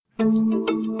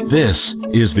This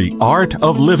is the Art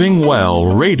of Living Well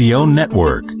Radio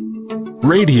Network.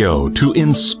 Radio to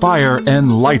inspire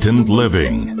enlightened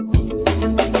living.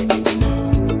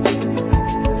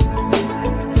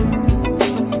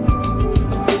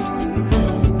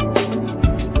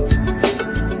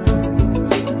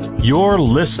 You're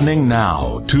listening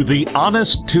now to the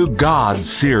Honest to God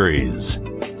series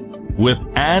with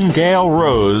Ann Gale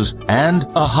Rose and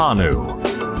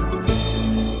Ahanu.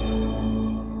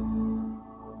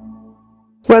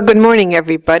 Well, good morning,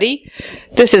 everybody.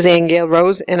 This is Ann Gale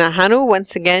Rose and Ahanu,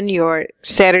 once again, your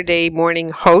Saturday morning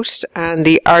host on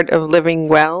the Art of Living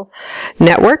Well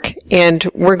network. And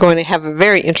we're going to have a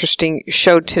very interesting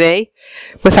show today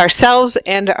with ourselves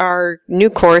and our new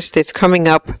course that's coming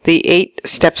up, the 8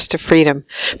 Steps to Freedom.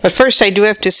 But first, I do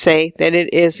have to say that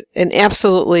it is an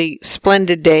absolutely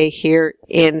splendid day here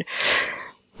in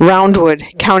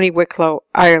Roundwood, County Wicklow,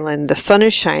 Ireland. The sun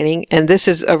is shining, and this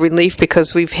is a relief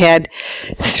because we've had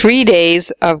 3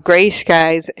 days of gray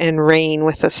skies and rain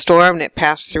with a storm that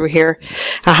passed through here.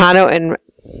 Ahanu, and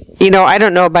I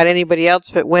don't know about anybody else,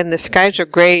 but when the skies are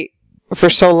gray for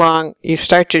so long, you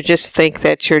start to just think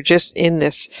that you're just in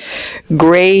this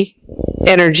gray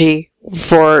energy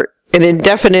for an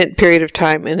indefinite period of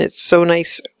time, and it's so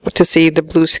nice to see the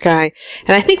blue sky.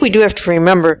 And I think we do have to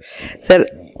remember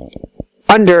that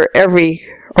under every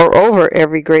or over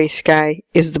every gray sky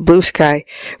is the blue sky,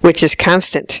 which is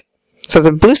constant. So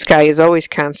the blue sky is always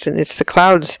constant. It's the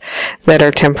clouds that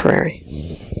are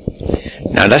temporary.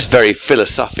 Now that's very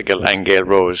philosophical, Ann Gale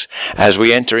Rose, as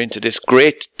we enter into this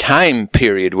great time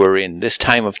period we're in, this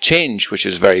time of change, which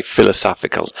is very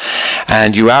philosophical.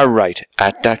 And you are right,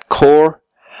 at that core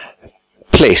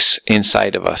place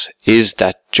inside of us is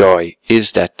that joy,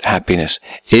 is that happiness,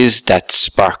 is that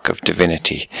spark of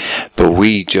divinity. But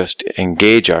we just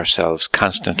engage ourselves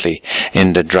constantly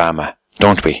in the drama,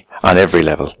 don't we, on every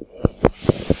level?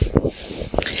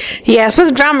 Yes, but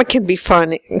the drama can be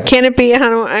fun. Can it be?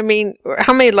 I mean,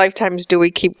 how many lifetimes do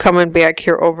we keep coming back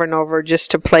here over and over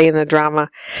just to play in the drama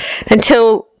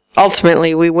until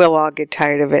ultimately we will all get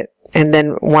tired of it and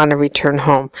then want to return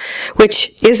home,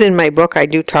 which is in my book. I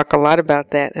do talk a lot about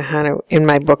that in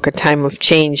my book, A Time of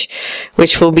Change,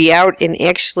 which will be out in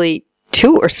actually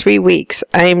 2 or 3 weeks.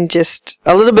 I'm just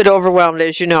a little bit overwhelmed,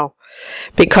 as you know,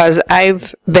 because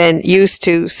I've been used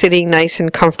to sitting nice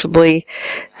and comfortably,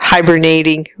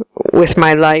 hibernating with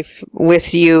my life,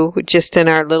 with you, just in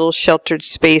our little sheltered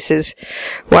spaces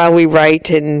while we write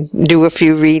and do a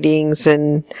few readings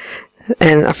and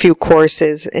a few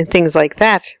courses and things like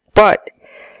that. But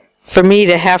for me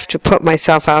to have to put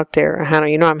myself out there,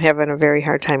 I'm having a very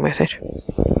hard time with it.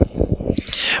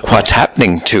 What's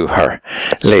happening to her,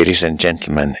 ladies and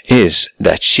gentlemen, is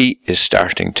that she is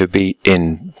starting to be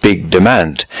in big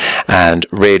demand, and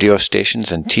radio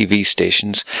stations and TV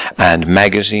stations and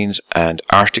magazines and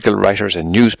article writers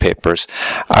and newspapers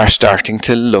are starting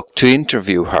to look to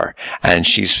interview her, and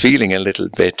she's feeling a little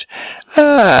bit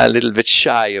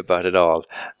shy about it all.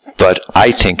 But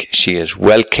I think she is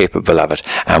well capable of it.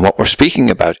 And what we're speaking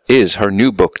about is her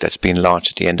new book that's been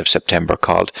launched at the end of September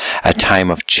called A Time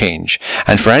of Change.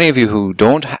 And for any of you who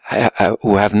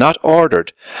who have not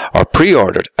ordered or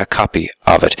pre-ordered a copy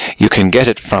of it, you can get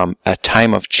it from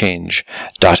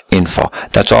atimeofchange.info.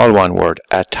 That's all one word,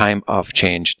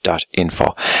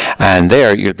 atimeofchange.info. And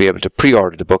there you'll be able to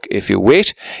pre-order the book. If you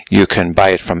wait, you can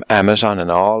buy it from Amazon and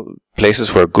all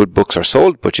places where good books are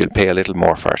sold, but you'll pay a little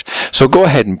more for it. So go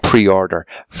ahead and pre-order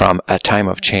from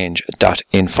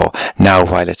atimeofchange.info now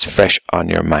while it's fresh on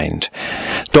your mind.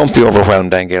 Don't be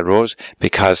overwhelmed, Ann Gale Rose,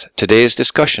 because today's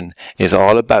discussion is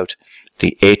all about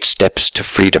the 8 steps to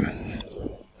freedom.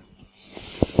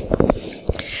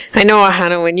 I know,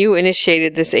 Ahanu, when you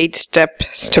initiated this 8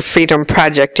 Steps to Freedom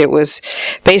project, it was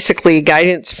basically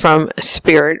guidance from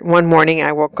Spirit. One morning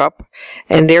I woke up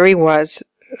and there he was,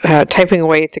 typing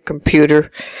away at the computer,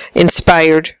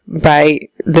 inspired by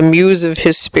the muse of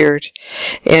his spirit.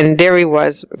 And there he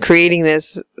was, creating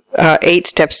this 8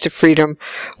 Steps to Freedom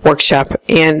workshop.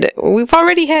 And we've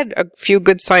already had a few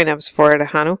good sign-ups for it,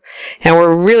 Ahanu. And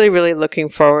we're really, really looking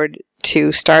forward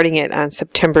to starting it on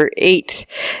September 8th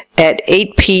at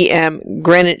 8 p.m.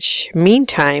 Greenwich Mean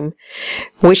Time,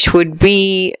 which would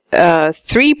be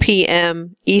 3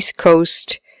 p.m. East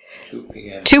Coast,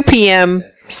 2 p.m.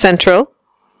 Central,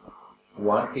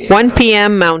 1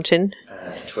 p.m. Mountain,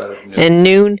 and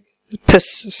noon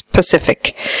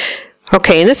Pacific.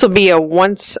 Okay, and this will be a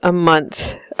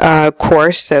once-a-month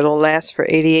course that will last for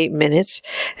 88 minutes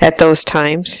at those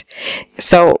times.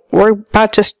 So we're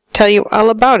about to tell you all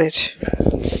about it.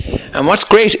 And what's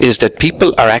great is that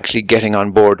people are actually getting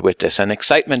on board with this, and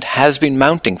excitement has been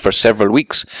mounting for several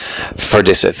weeks for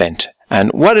this event. And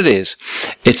what it is,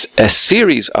 it's a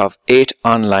series of 8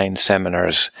 online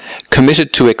seminars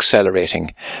committed to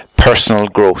accelerating personal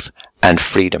growth and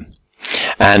freedom.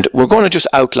 And we're going to just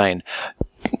outline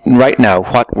right now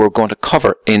what we're going to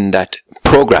cover in that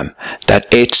program, that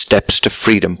 8 Steps to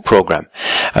Freedom program.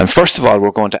 And first of all, we're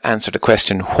going to answer the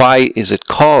question, why is it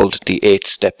called the 8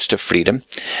 Steps to Freedom?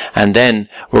 And then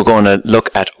we're going to look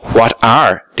at what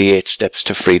are the 8 Steps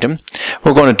to Freedom.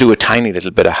 We're going to do a tiny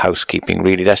little bit of housekeeping,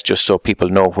 really. That's just so people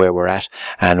know where we're at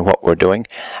and what we're doing.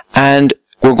 And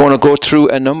we're going to go through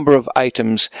a number of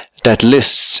items that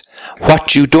lists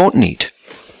what you don't need.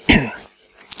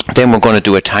 Then we're going to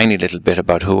do a tiny little bit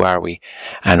about who are we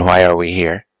and why are we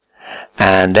here.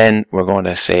 And then we're going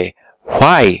to say,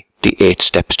 why the 8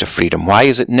 Steps to Freedom? Why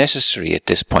is it necessary at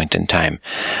this point in time?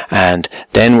 And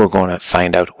then we're going to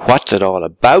find out what's it all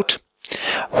about.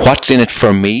 What's in it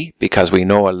for me? Because we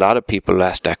know a lot of people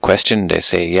ask that question. They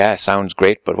say, yeah, sounds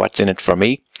great, but what's in it for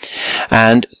me?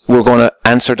 And we're going to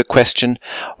answer the question,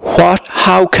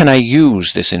 how can I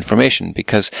use this information?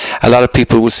 Because a lot of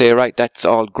people will say, right, that's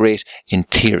all great in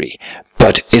theory,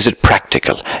 but is it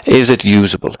practical? Is it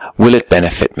usable? Will it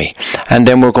benefit me? And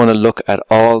then we're going to look at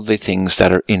all the things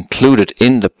that are included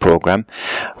in the program.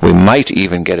 We might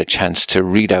even get a chance to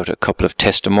read out a couple of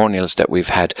testimonials that we've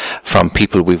had from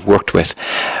people we've worked with.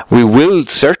 We will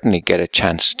certainly get a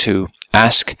chance to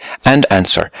ask and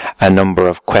answer a number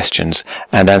of questions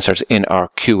and answers in our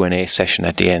Q&A session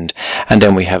at the end, and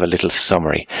then we have a little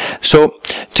summary. So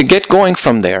to get going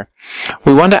from there,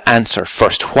 we want to answer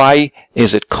first, why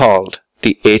is it called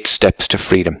the 8 Steps to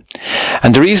Freedom?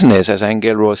 And the reason is, as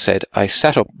Angel Rose said, I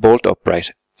sat up bolt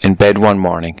upright in bed one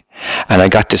morning and I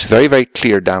got this very, very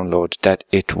clear download that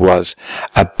it was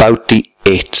about the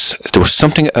 8s. There was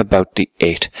something about the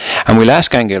 8. And we'll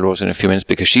ask Angel Rose in a few minutes,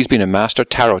 because she's been a master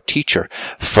tarot teacher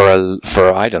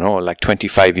for I don't know, like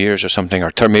 25 years or something,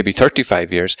 or maybe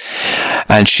 35 years.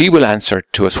 And she will answer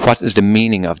to us what is the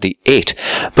meaning of the 8.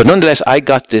 But nonetheless, I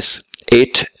got this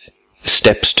 8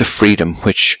 Steps to Freedom,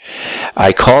 which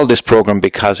I call this program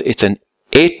because it's an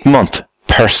 8-month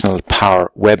personal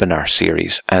power webinar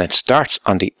series, and it starts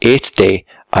on the 8th day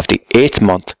of the 8th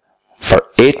month for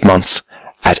 8 months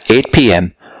at 8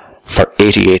 p.m. for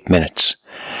 88 minutes.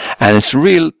 And its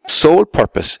real sole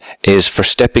purpose is for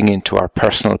stepping into our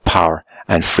personal power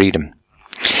and freedom.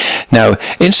 Now,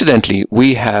 incidentally,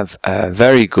 we have a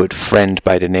very good friend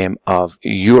by the name of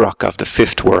Yurok of the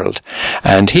Fifth World,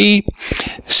 and he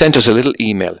sent us a little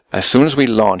email as soon as we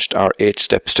launched our 8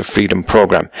 Steps to Freedom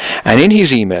program. And in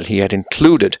his email, he had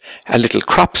included a little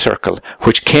crop circle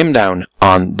which came down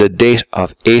on the date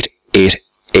of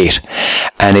 8/8/8,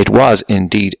 and it was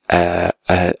indeed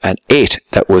an 8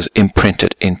 that was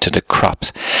imprinted into the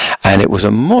crops, and it was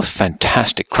a most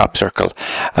fantastic crop circle.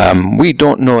 We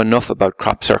don't know enough about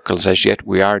crop circles as yet.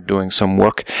 We are doing some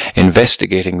work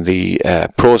investigating the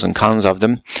pros and cons of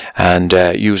them, and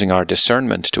using our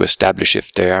discernment to establish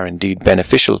if they are indeed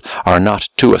beneficial or not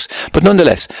to us. But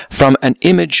nonetheless, from an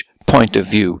image point of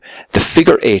view, the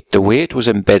figure 8, the way it was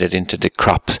embedded into the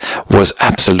crops, was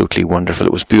absolutely wonderful.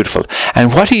 It was beautiful.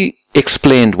 And what he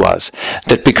explained was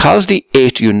that because the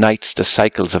 8 unites the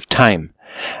cycles of time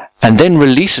and then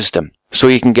releases them so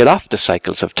you can get off the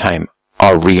cycles of time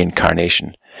or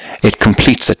reincarnation, it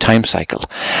completes a time cycle.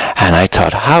 And I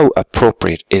thought, how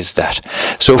appropriate is that?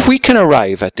 So if we can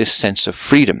arrive at this sense of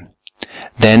freedom,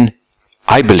 then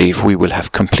I believe we will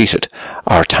have completed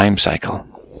our time cycle.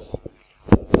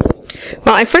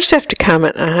 Well, I first have to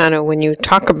comment, Ahanu, when you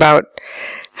talk about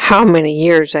how many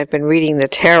years I've been reading the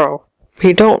tarot,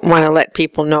 we don't want to let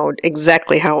people know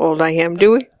exactly how old I am,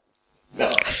 do we? No.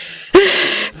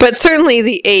 But certainly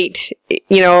the 8,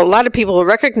 a lot of people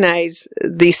recognize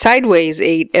the sideways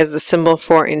 8 as the symbol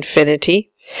for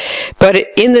infinity. But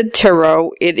in the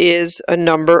tarot, it is a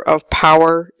number of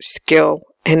power, skill,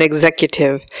 and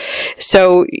executive.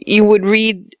 So you would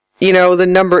read the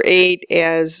number 8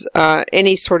 as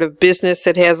any sort of business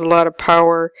that has a lot of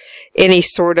power, any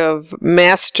sort of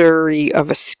mastery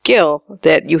of a skill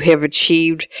that you have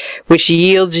achieved, which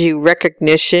yields you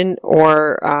recognition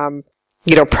or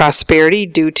prosperity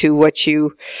due to what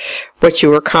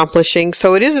you're accomplishing.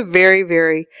 So it is a very,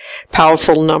 very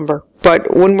powerful number.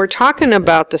 But when we're talking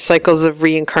about the cycles of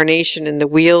reincarnation and the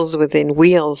wheels within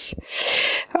wheels,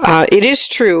 it is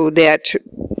true that,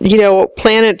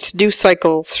 planets do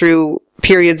cycle through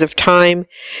periods of time.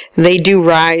 They do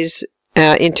rise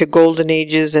into golden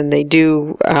ages, and they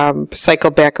do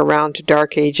cycle back around to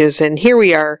dark ages. And here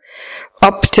we are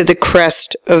up to the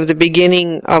crest of the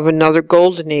beginning of another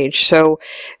golden age. So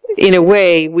in a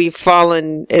way, we've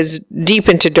fallen as deep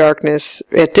into darkness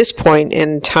at this point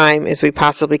in time as we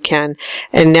possibly can,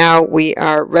 and now we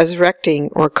are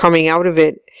resurrecting or coming out of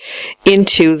it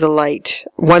into the light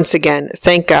once again.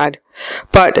 Thank God.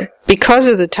 But because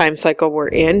of the time cycle we're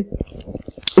in,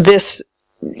 this,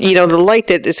 the light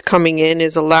that is coming in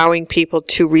is allowing people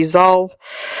to resolve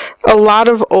a lot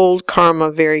of old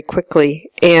karma very quickly.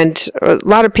 And a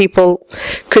lot of people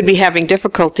could be having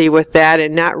difficulty with that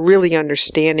and not really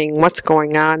understanding what's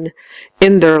going on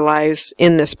in their lives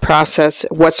in this process,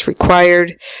 what's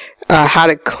required, how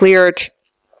to clear it.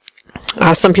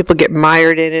 Some people get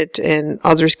mired in it, and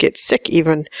others get sick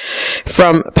even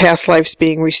from past lives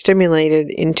being restimulated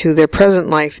into their present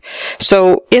life.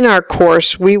 So in our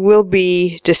course, we will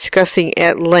be discussing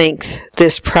at length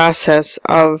this process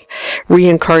of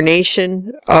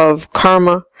reincarnation, of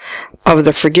karma, of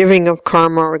the forgiving of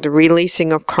karma or the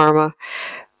releasing of karma.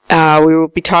 We will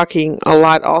be talking a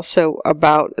lot also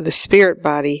about the spirit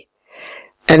body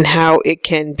and how it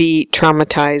can be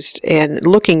traumatized, and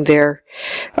looking there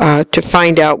to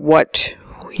find out what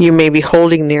you may be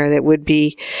holding there that would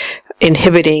be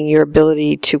inhibiting your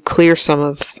ability to clear some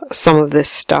of this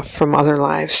stuff from other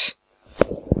lives.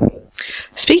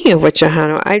 Speaking of which,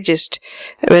 Ahanu, I've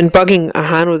been bugging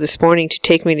Ahanu this morning to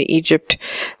take me to Egypt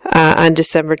on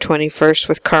December 21st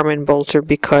with Carmen Bolter,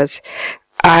 because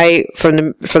from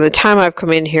the time I've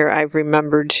come in here, I've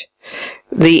remembered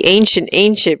the ancient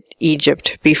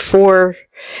Egypt before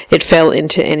it fell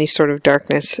into any sort of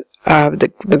darkness,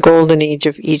 the golden age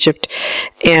of Egypt.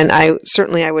 And I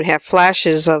would have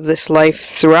flashes of this life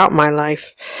throughout my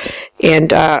life,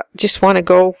 and just want to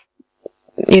go.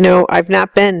 I've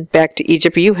not been back to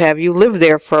Egypt. You have. You lived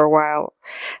there for a while,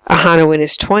 Ahanu, in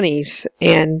his 20s,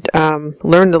 and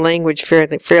learned the language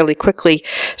fairly quickly.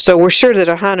 So we're sure that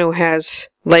Ahanu has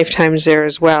lifetimes there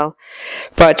as well.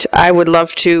 But I would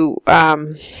love to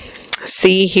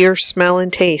see, hear, smell,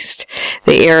 and taste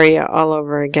the area all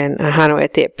over again, Ahanu,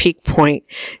 at that peak point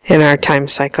in our time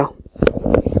cycle.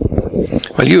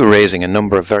 Well, you were raising a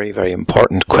number of very, very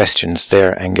important questions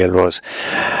there, Angel Rose.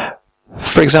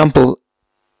 For example,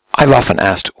 I've often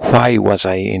asked, why was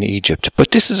I in Egypt?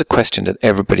 But this is a question that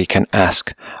everybody can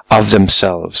ask of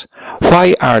themselves.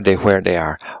 Why are they where they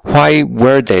are? Why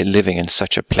were they living in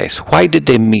such a place? Why did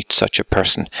they meet such a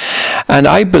person? And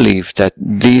I believe that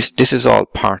this is all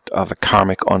part of a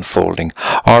karmic unfolding,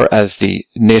 or as the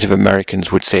Native Americans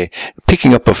would say,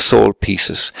 picking up of soul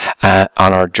pieces on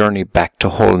our journey back to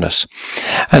wholeness.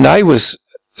 And I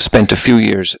spent a few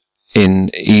years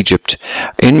in Egypt.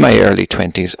 In my early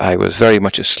 20s, I was very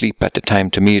much asleep at the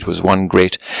time. To me, it was one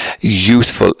great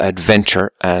youthful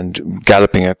adventure, and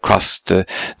galloping across the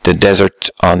desert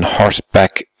on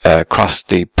horseback, across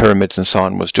the pyramids and so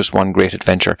on, was just one great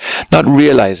adventure, not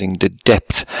realizing the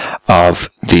depth of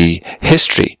the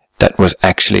history that was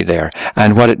actually there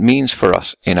and what it means for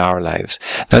us in our lives.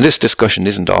 Now, this discussion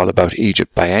isn't all about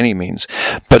Egypt by any means,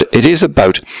 but it is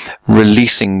about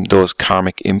releasing those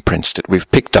karmic imprints that we've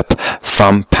picked up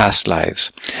from past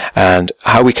lives and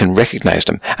how we can recognize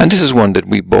them. And this is one that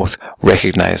we both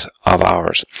recognize of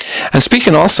ours. And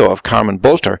speaking also of Carmen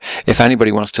Bolter, if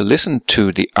anybody wants to listen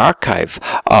to the archive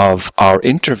of our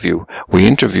interview, we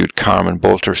interviewed Carmen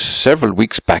Bolter several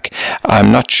weeks back.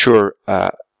 I'm not sure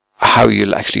how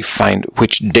you'll actually find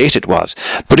which date it was.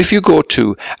 But if you go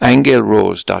to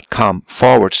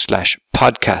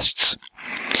angelrose.com/podcasts,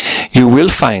 you will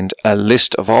find a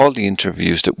list of all the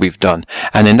interviews that we've done.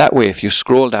 And in that way, if you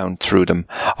scroll down through them,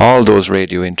 all those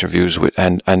radio interviews,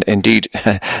 and indeed,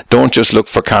 don't just look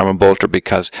for Carmen Bolter,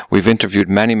 because we've interviewed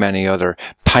many, many other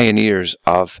pioneers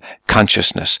of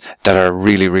consciousness that are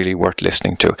really, really worth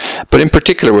listening to. But in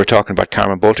particular, we're talking about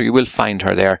Carmen Bolter. You will find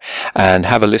her there, and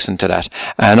have a listen to that.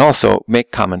 And also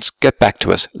make comments, get back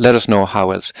to us, let us know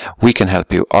how else we can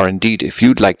help you. Or indeed, if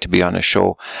you'd like to be on a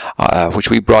show, which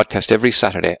we broadcast every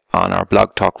Saturday on our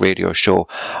Blog Talk Radio show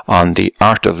on the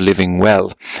Art of Living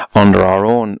Well under our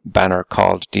own banner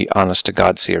called the Honest to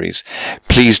God series,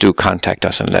 please do contact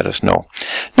us and let us know.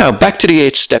 Now, back to the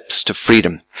 8 steps to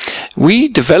freedom. We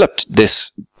developed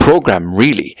this program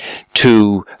really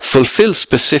to fulfill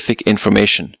specific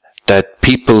information that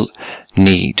people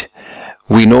need.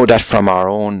 We know that from our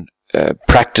own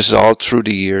practice all through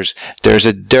the years. There's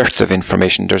a dearth of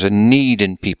information. There's a need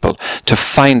in people to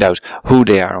find out who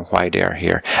they are and why they are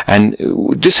here. And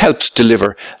this helps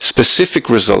deliver specific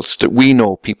results that we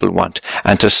know people want,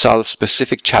 and to solve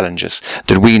specific challenges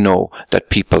that we know that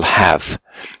people have.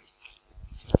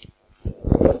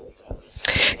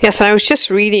 Yes, I was just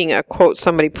reading a quote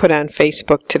somebody put on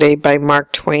Facebook today by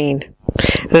Mark Twain.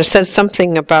 And it says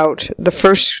something about the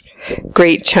first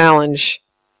great challenge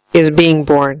is being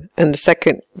born, and the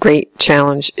second great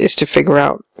challenge is to figure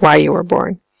out why you were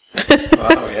born.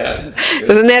 Wow, yeah.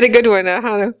 Isn't that a good one,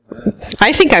 Hannah?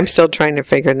 I think I'm still trying to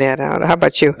figure that out. How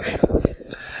about you?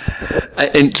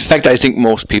 In fact, I think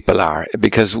most people are,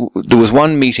 because there was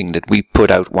one meeting that we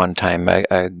put out one time,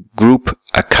 a group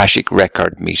Akashic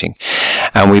record meeting,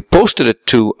 and we posted it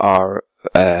to our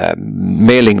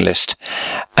mailing list,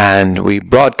 and we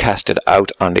broadcast it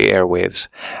out on the airwaves,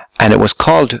 and it was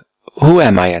called Who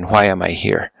Am I and Why Am I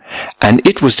Here? And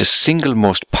it was the single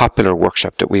most popular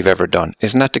workshop that we've ever done.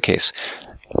 Isn't that the case?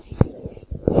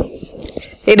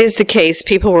 It is the case.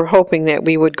 People were hoping that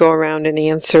we would go around and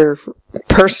answer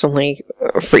personally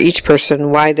for each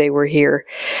person why they were here.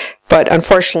 But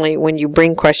unfortunately, when you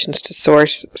bring questions to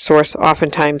Source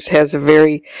oftentimes has a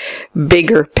very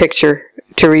bigger picture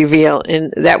to reveal.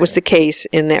 And that was the case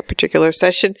in that particular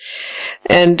session.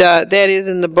 And that is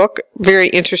in the book. Very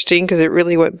interesting because it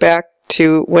really went back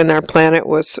to when our planet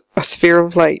was a sphere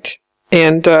of light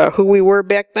and who we were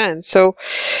back then. So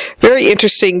very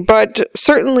interesting, but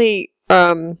certainly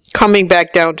coming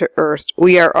back down to earth,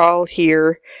 we are all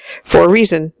here for a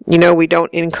reason. You know, we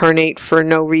don't incarnate for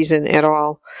no reason at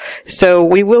all. So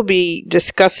we will be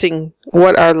discussing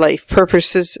what our life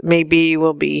purposes may be.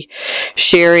 We'll be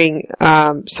sharing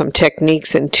some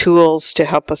techniques and tools to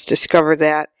help us discover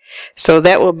that. So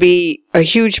that will be a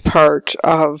huge part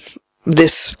of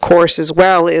this course, as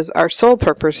well as our soul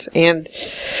purpose and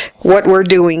what we're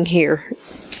doing here.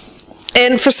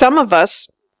 And for some of us,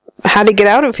 how to get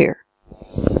out of here.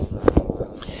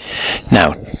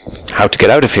 Now, how to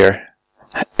get out of here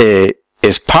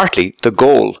is partly the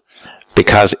goal,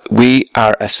 because we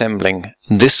are assembling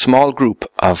this small group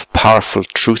of powerful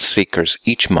truth seekers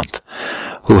each month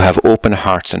who have open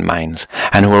hearts and minds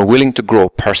and who are willing to grow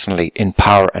personally in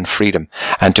power and freedom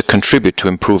and to contribute to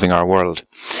improving our world.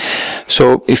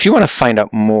 So if you want to find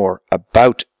out more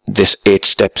about this 8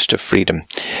 Steps to Freedom,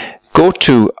 go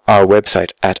to our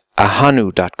website at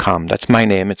ahanu.com. That's my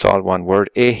name. It's all one word,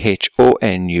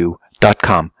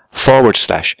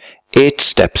 ahonu.com/8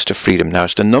 Steps to Freedom. Now,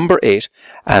 it's the number 8,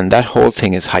 and that whole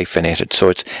thing is hyphenated. So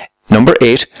it's number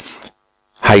 8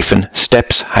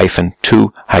 steps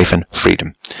to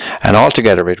freedom. And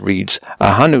altogether it reads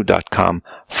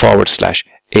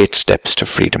ahanu.com/8 Steps to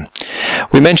Freedom.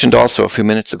 We mentioned also a few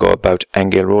minutes ago about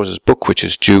Angel Rose's book, which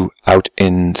is due out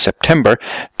in September.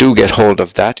 Do get hold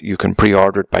of that. You can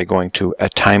pre-order it by going to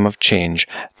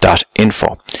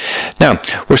atimeofchange.info. Now,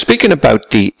 we're speaking about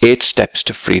the 8 Steps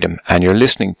to Freedom, and you're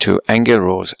listening to Angel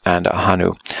Rose and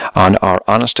Ahanu on our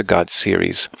Honest to God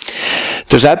series.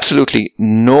 There's absolutely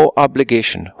no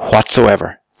obligation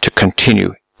whatsoever to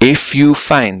continue if you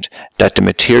find that the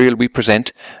material we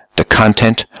present, the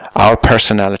content, our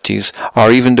personalities,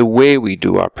 or even the way we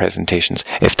do our presentations,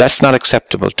 if that's not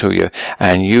acceptable to you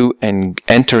and you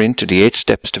enter into the 8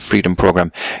 Steps to Freedom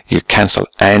program, you cancel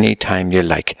any time you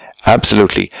like.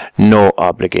 Absolutely no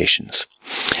obligations.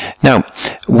 Now,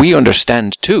 we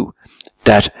understand too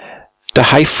that the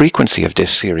high frequency of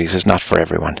this series is not for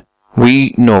everyone.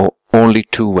 We know only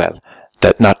too well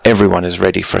that not everyone is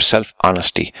ready for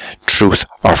self-honesty, truth,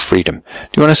 or freedom.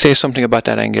 Do you want to say something about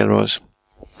that, Angel Rose?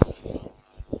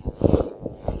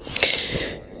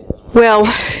 Well,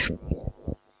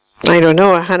 I don't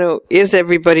know. Ahanu, is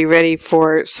everybody ready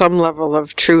for some level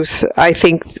of truth? I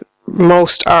think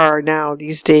most are now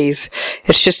these days.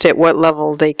 It's just at what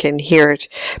level they can hear it.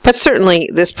 But certainly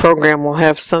this program will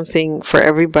have something for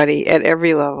everybody at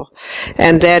every level.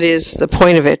 And that is the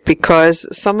point of it, because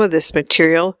some of this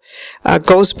material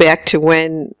goes back to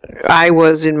when I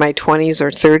was in my 20s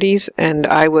or 30s and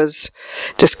I was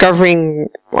discovering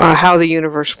how the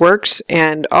universe works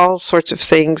and all sorts of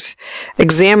things, I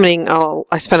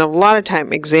spent a lot of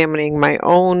time examining my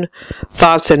own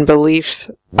thoughts and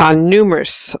beliefs on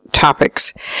numerous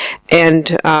topics. And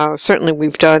certainly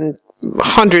we've done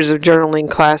hundreds of journaling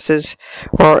classes,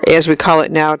 or as we call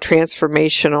it now,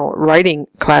 transformational writing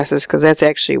classes, because that's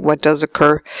actually what does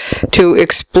occur, to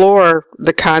explore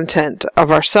the content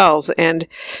of ourselves. And,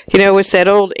 you know, it's that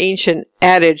old ancient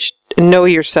adage, know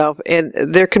yourself, and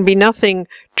there can be nothing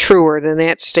truer than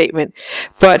that statement.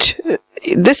 But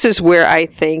this is where I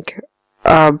think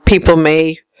people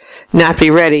may not be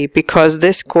ready, because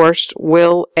this course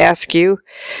will ask you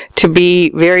to be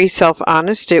very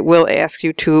self-honest. It will ask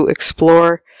you to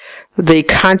explore the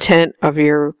content of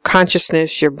your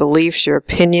consciousness, your beliefs, your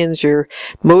opinions, your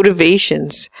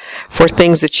motivations for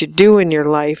things that you do in your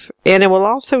life. And it will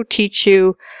also teach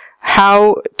you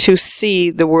how to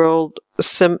see the world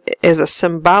as a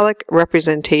symbolic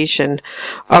representation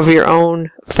of your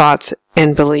own thoughts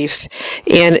and beliefs.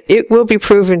 And it will be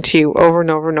proven to you over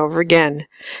and over and over again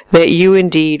that you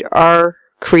indeed are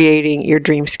creating your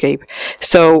dreamscape.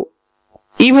 So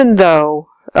even though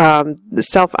the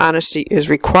self-honesty is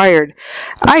required,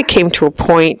 I came to a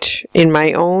point in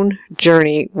my own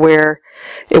journey where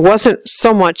it wasn't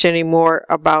so much anymore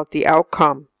about the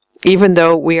outcome, even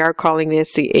though we are calling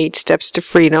this the 8 Steps to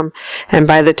Freedom, and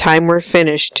by the time we're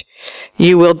finished,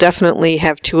 you will definitely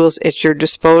have tools at your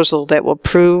disposal that will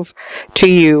prove to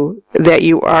you that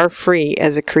you are free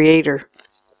as a creator.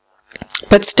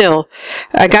 But still,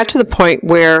 I got to the point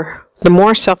where the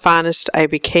more self-honest I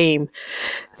became,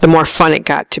 the more fun it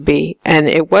got to be. And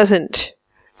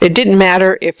it didn't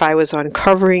matter if I was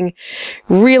uncovering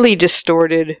really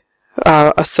distorted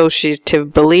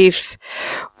associative beliefs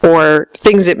or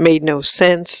things that made no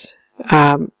sense,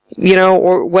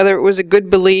 or whether it was a good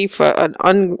belief,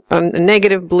 a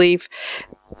negative belief.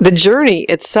 The journey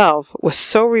itself was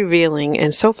so revealing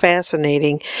and so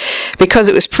fascinating because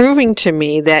it was proving to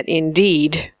me that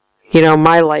indeed,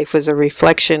 my life was a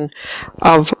reflection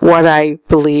of what I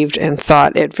believed and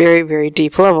thought at very, very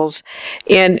deep levels.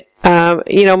 And,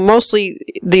 mostly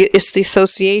it's the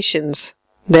associations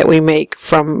that we make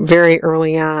from very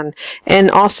early on, and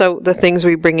also the things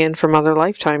we bring in from other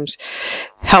lifetimes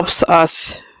helps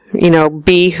us,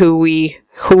 be who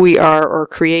we are, or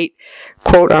create,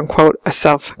 quote unquote, a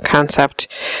self-concept.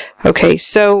 Okay,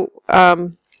 so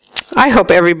I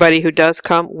hope everybody who does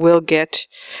come will get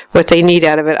what they need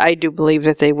out of it. I do believe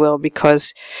that they will,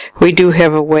 because we do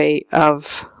have a way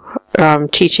of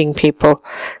teaching people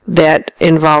that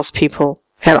involves people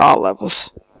at all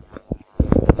levels.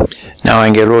 Now,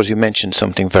 Aingel Rose, you mentioned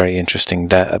something very interesting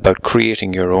about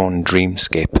creating your own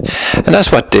dreamscape. And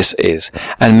that's what this is.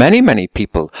 And many, many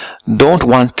people don't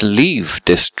want to leave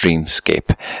this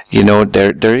dreamscape.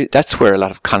 That's where a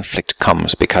lot of conflict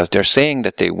comes, because they're saying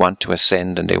that they want to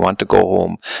ascend and they want to go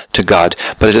home to God,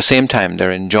 but at the same time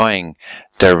they're enjoying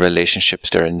their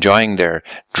relationships, they're enjoying their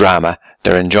drama,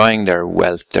 they're enjoying their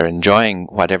wealth, they're enjoying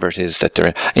whatever it is that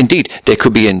they're... Indeed, they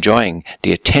could be enjoying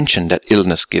the attention that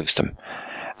illness gives them.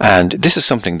 And this is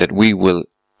something that we will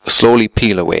slowly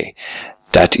peel away,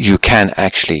 that you can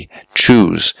actually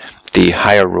choose the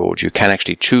higher road. You can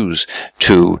actually choose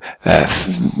to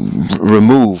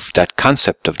remove that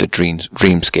concept of the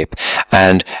dreamscape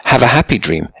and have a happy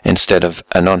dream instead of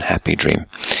an unhappy dream.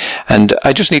 And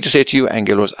I just need to say to you,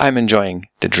 Aingel Rose, I'm enjoying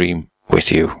the dream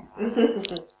with you.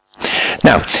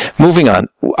 Now, moving on,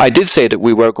 I did say that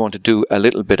we were going to do a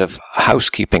little bit of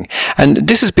housekeeping, and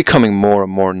this is becoming more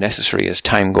and more necessary as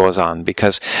time goes on,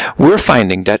 because we're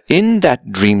finding that in that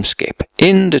dreamscape,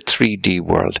 in the 3D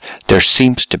world, there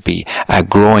seems to be a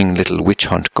growing little witch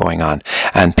hunt going on,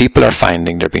 and people are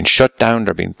finding they're being shut down,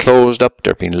 they're being closed up,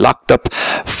 they're being locked up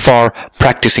for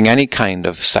practicing any kind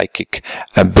of psychic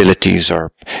abilities,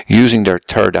 or using their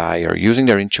third eye, or using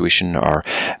their intuition, or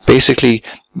basically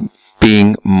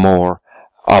being more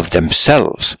of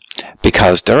themselves,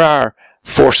 because there are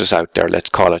forces out there, let's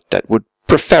call it, that would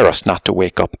prefer us not to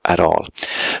wake up at all.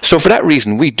 So for that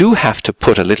reason, we do have to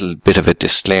put a little bit of a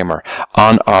disclaimer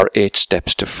on our 8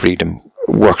 Steps to Freedom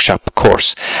workshop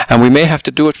course, and we may have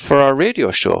to do it for our radio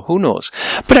show, who knows.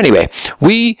 But anyway,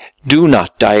 we do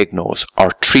not diagnose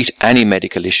or treat any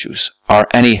medical issues or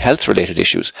any health related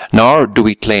issues, nor do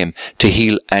we claim to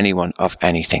heal anyone of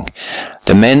anything.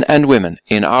 The men and women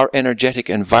in our energetic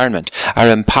environment are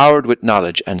empowered with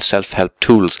knowledge and self-help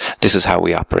tools. This is how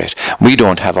we operate. We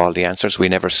don't have all the answers. We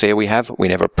never say we have. We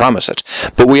never promise it.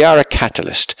 But we are a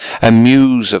catalyst, a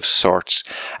muse of sorts,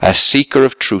 a seeker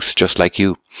of truth just like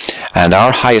you. And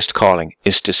our highest calling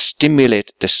is to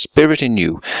stimulate the spirit in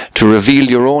you to reveal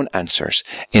your own answers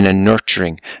in a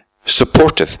nurturing,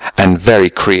 supportive, and very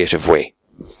creative way.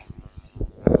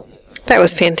 That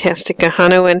was fantastic,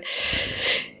 Ahanu. And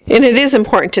it is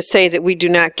important to say that we do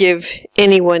not give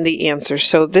anyone the answer.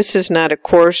 So this is not a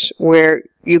course where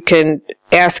you can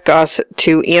ask us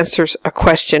to answer a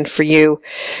question for you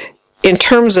in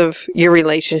terms of your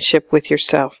relationship with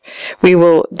yourself. We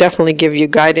will definitely give you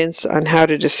guidance on how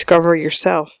to discover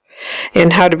yourself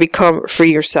and how to become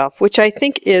free yourself, which I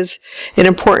think is an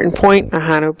important point,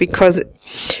 Ahanu, because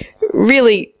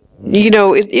really,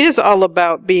 it is all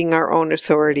about being our own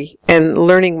authority and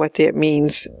learning what that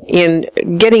means, and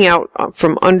getting out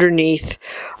from underneath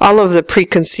all of the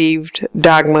preconceived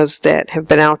dogmas that have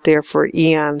been out there for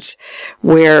eons,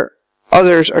 where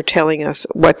others are telling us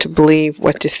what to believe,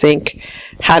 what to think,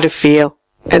 how to feel.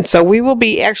 And so we will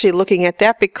be actually looking at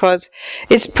that because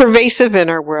it's pervasive in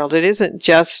our world. It isn't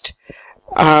just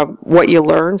what you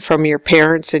learn from your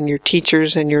parents and your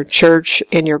teachers and your church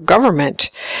and your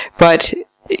government. But,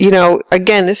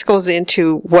 again, this goes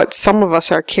into what some of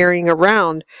us are carrying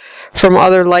around from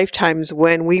other lifetimes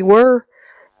when we were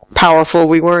powerful,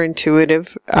 we were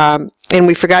intuitive, and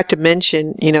we forgot to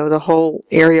mention, the whole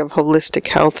area of holistic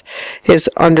health is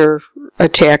under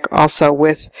attack also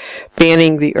with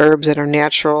banning the herbs that are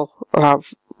natural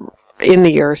in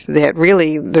the earth, that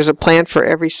really there's a plant for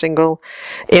every single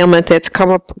ailment that's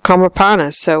come upon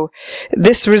us. So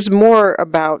this was more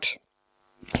about,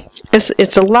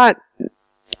 it's a lot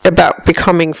about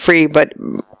becoming free, but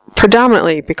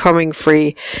predominantly becoming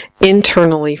free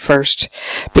internally first,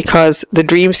 because the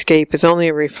dreamscape is only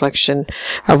a reflection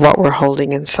of what we're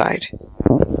holding inside.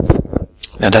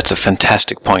 Now, that's a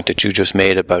fantastic point that you just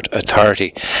made about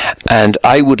authority. And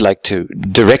I would like to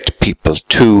direct people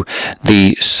to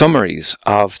the summaries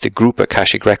of the group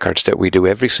Akashic Records that we do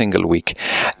every single week.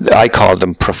 I call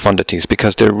them profundities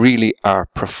because there really are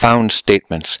profound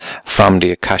statements from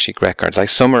the Akashic Records. I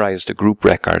summarize the group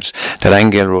records that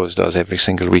Angel Rose does every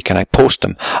single week, and I post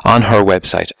them on her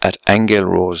website at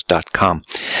angelrose.com.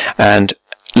 And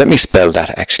let me spell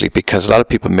that, actually, because a lot of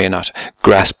people may not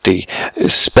grasp the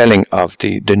spelling of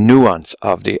the nuance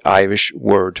of the Irish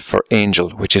word for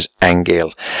angel, which is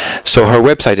Angel. So her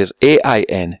website is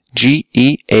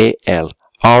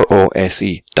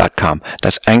AINGEALROSE.com.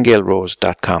 That's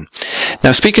angelrose.com.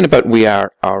 Now, speaking about we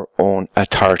are our own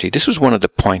authority, this was one of the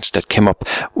points that came up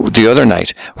the other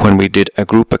night when we did a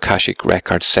group Akashic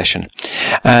Records session.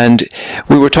 And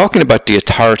we were talking about the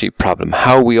authority problem,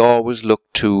 how we always look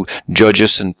to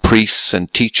judges and priests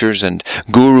and teachers and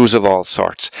gurus of all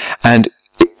sorts. And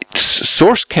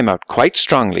Source came out quite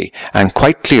strongly and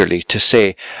quite clearly to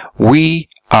say, we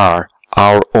are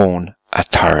our own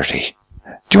authority.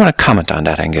 Do you want to comment on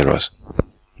that, Angel Rose?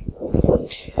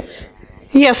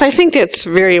 Yes, I think that's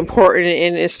very important,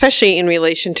 and especially in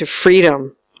relation to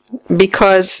freedom,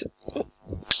 because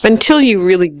until you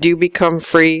really do become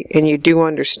free and you do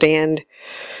understand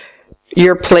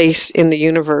your place in the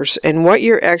universe and what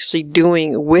you're actually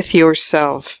doing with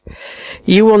yourself,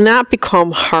 you will not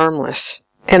become harmless.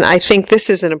 And I think this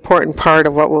is an important part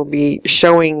of what we'll be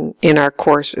showing in our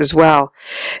course as well,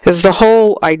 is the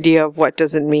whole idea of what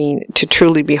does it mean to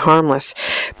truly be harmless.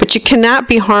 But you cannot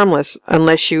be harmless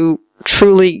unless you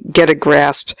truly get a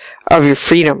grasp of your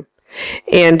freedom.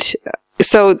 And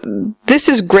so this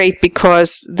is great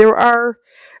because there are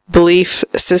belief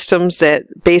systems that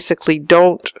basically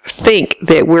don't think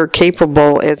that we're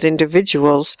capable as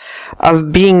individuals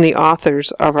of being the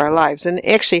authors of our lives. And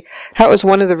actually, that was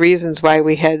one of the reasons why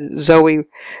we had Zoe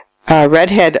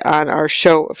Redhead on our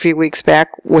show a few weeks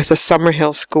back with the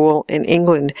Summerhill School in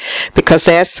England, because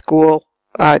that school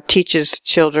teaches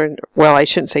children, well, I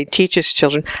shouldn't say teaches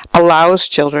children, allows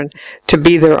children to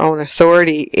be their own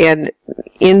authority and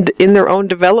in their own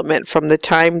development from the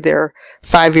time they're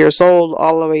 5 years old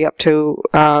all the way up to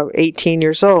 18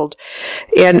 years old.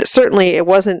 And certainly it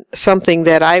wasn't something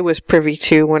that I was privy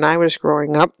to when I was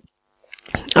growing up.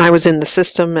 I was in the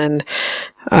system, and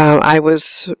I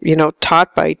was,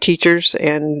 taught by teachers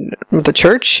and the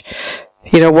church,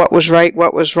 what was right,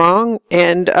 what was wrong,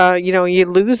 and, you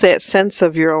lose that sense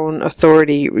of your own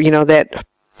authority, that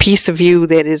piece of you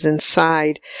that is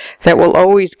inside that will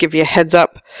always give you a heads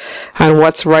up on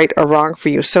what's right or wrong for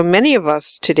you. So many of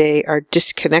us today are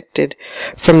disconnected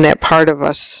from that part of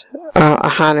us,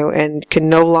 Ahanu, and can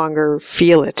no longer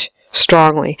feel it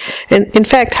strongly. And in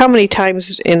fact, how many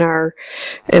times in our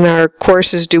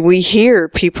courses do we hear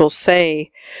people say,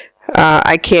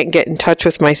 I can't get in touch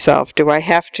with myself? Do I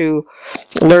have to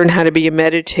learn how to be a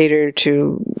meditator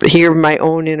to hear my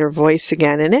own inner voice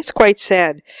again? And it's quite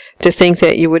sad to think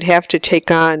that you would have to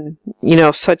take on,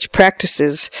 such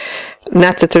practices.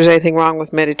 Not that there's anything wrong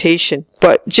with meditation,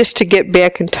 but just to get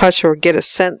back in touch or get a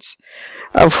sense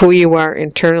of who you are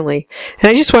internally. And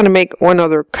I just want to make one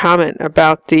other comment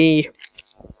about the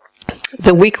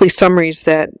weekly summaries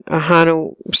that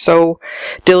Ahanu so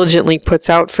diligently puts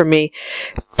out for me.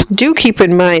 Do keep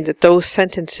in mind that those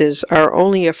sentences are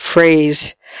only a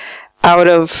phrase out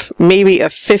of maybe a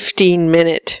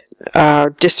 15-minute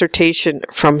dissertation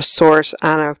from Source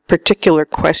on a particular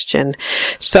question.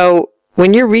 So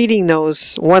when you're reading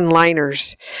those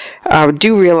one-liners,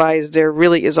 do realize there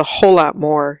really is a whole lot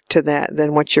more to that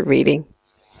than what you're reading.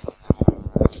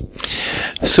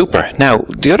 Super. Now,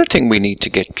 the other thing we need to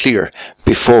get clear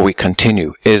before we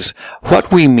continue is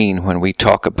what we mean when we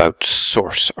talk about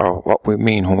Source, or what we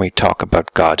mean when we talk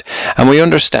about God. And we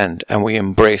understand and we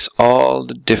embrace all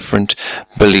the different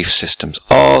belief systems,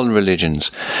 all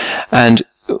religions. And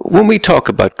when we talk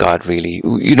about God, really,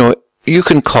 you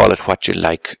can call it what you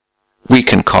like. We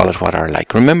can call it what our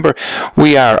like. Remember,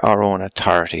 we are our own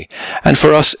authority. And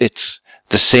for us, it's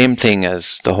the same thing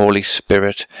as the Holy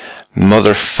Spirit,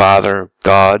 Mother, Father,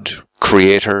 God,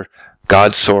 Creator,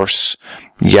 God Source,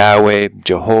 Yahweh,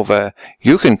 Jehovah.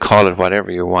 You can call it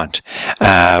whatever you want.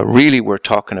 Really, we're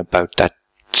talking about that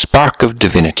spark of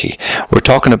divinity. We're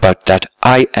talking about that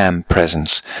I am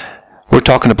presence. We're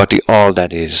talking about the all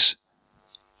that is.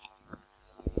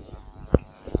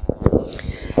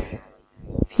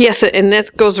 Yes, and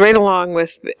that goes right along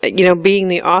with, being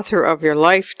the author of your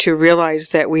life, to realize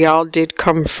that we all did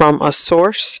come from a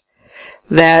source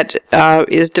that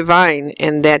is divine,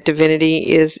 and that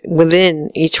divinity is within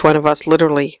each one of us,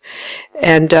 literally.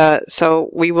 And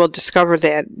so we will discover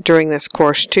that during this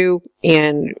course too,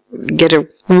 and get a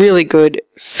really good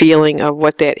feeling of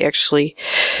what that actually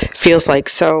feels like.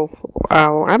 So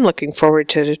I'm looking forward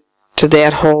to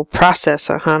that whole process,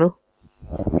 Ahanu.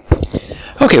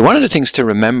 Okay, one of the things to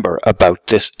remember about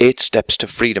this 8 Steps to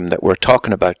Freedom that we're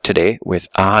talking about today with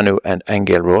Ahanu and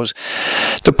Abigail Rose,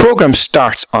 the program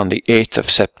starts on the 8th of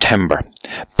September,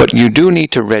 but you do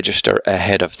need to register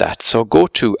ahead of that. So go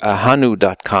to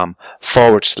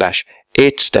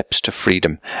ahanu.com/8 Steps to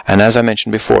Freedom. And as I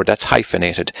mentioned before, that's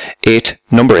hyphenated. 8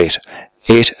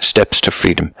 Steps to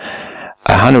Freedom.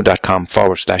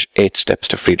 ahanu.com/8 Steps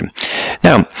to Freedom.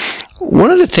 Now,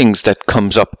 one of the things that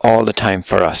comes up all the time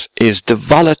for us is the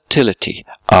volatility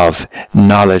of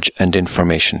knowledge and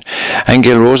information.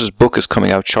 Abigail Rose's book is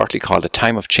coming out shortly called A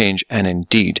Time of Change, and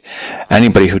indeed,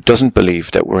 anybody who doesn't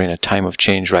believe that we're in a time of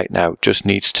change right now just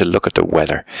needs to look at the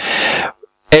weather.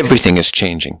 Everything is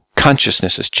changing.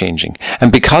 Consciousness is changing.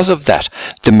 And because of that,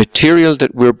 the material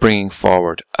that we're bringing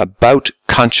forward about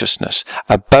consciousness,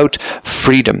 about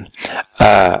freedom,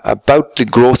 about the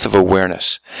growth of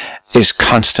awareness is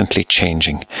constantly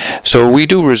changing. So we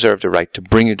do reserve the right to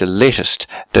bring you the latest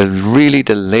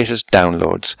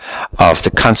downloads of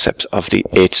the concepts of the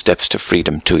 8 Steps to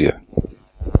Freedom to you.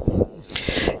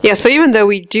 Yeah, so even though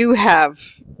we do have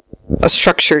a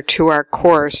structure to our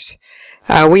course,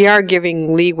 we are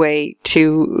giving leeway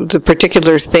to the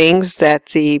particular things that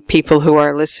the people who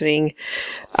are listening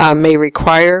may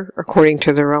require according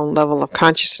to their own level of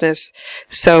consciousness.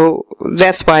 So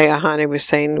that's why Ahanu was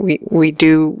saying we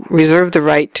do reserve the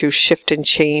right to shift and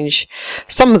change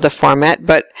some of the format,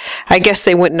 but I guess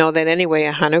they wouldn't know that anyway,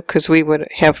 Ahanu, because we would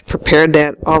have prepared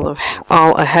that all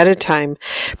ahead of time.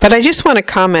 But I just want to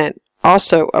comment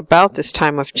also about this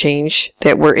time of change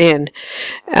that we're in.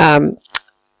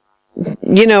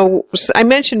 I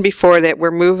mentioned before that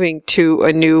we're moving to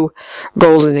a new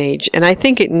golden age, and I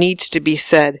think it needs to be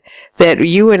said that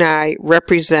you and I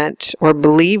represent or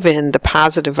believe in the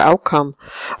positive outcome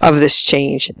of this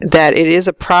change, that it is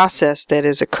a process that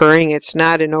is occurring. It's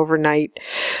not an overnight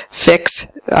fix.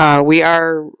 We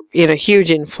are in a huge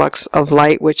influx of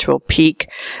light, which will peak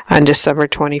on December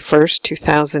 21st,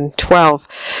 2012,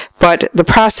 but the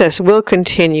process will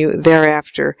continue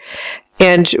thereafter.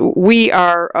 And we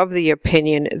are of the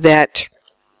opinion that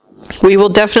we will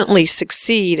definitely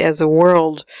succeed as a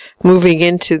world moving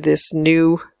into this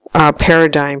new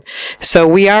paradigm. So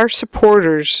we are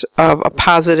supporters of a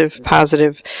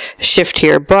positive shift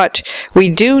here, but we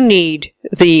do need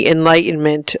the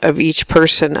enlightenment of each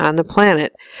person on the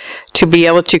planet to be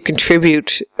able to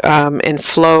contribute and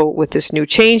flow with this new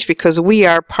change, because we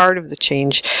are part of the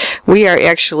change. We are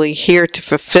actually here to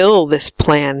fulfill this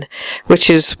plan, which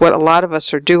is what a lot of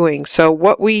us are doing. So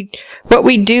what we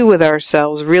do with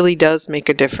ourselves really does make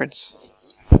a difference.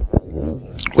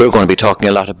 We're going to be talking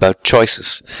a lot about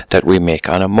choices that we make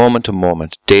on a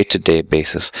moment-to-moment, day-to-day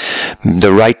basis.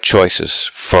 The right choices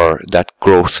for that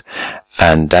growth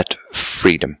and that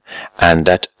freedom and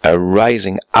that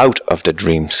arising out of the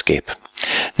dreamscape.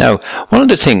 Now, one of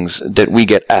the things that we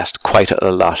get asked quite a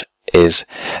lot is,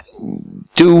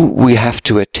 do we have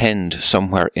to attend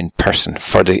somewhere in person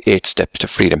for the 8 Steps to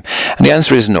Freedom? And the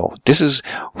answer is no. This is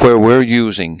where we're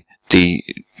using the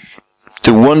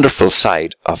wonderful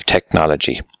side of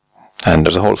technology. And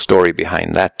there's a whole story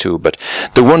behind that too, but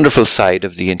the wonderful side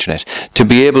of the internet, to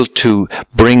be able to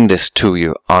bring this to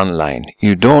you online.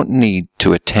 You don't need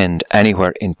to attend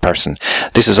anywhere in person.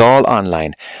 This is all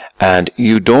online. And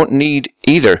you don't need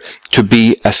either to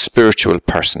be a spiritual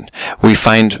person. We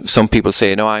find some people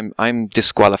say, no, I'm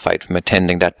disqualified from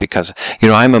attending that because,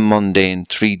 I'm a mundane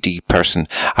 3D person.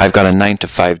 I've got a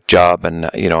 9-to-5 job and,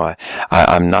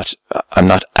 I'm not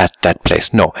at that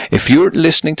place. No, if you're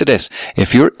listening to this,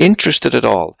 if you're interested at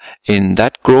all in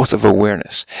that growth of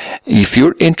awareness, if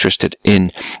you're interested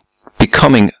in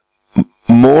becoming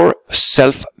more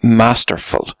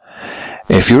self-masterful,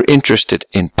 if you're interested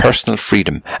in personal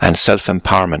freedom and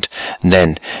self-empowerment,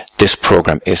 then this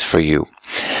program is for you.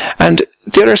 And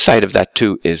the other side of that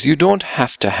too is you don't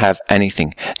have to have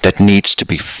anything that needs to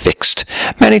be fixed.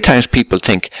 Many times people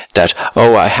think that,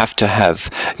 oh, I have to have,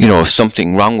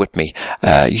 something wrong with me.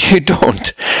 You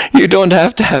don't. You don't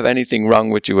have to have anything wrong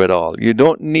with you at all. You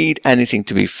don't need anything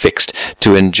to be fixed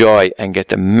to enjoy and get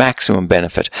the maximum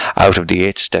benefit out of the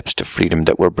 8 steps to freedom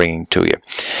that we're bringing to you.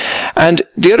 And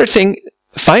the other thing,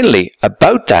 finally,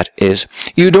 about that is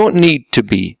you don't need to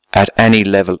be at any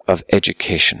level of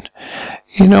education.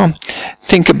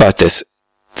 Think about this.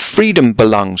 Freedom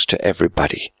belongs to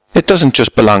everybody. It doesn't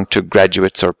just belong to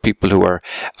graduates or people who are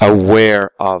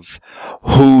aware of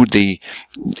who the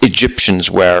Egyptians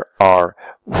were, or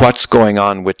what's going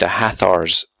on with the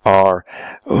Hathors, or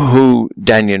who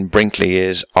Daniel Brinkley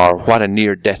is, or what a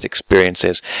near-death experience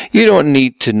is. You don't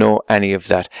need to know any of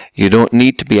that. You don't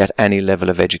need to be at any level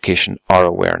of education or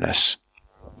awareness.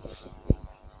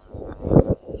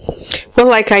 Well,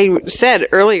 like I said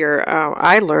earlier,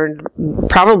 I learned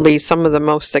probably some of the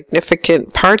most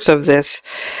significant parts of this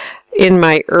in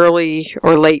my early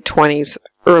or late 20s,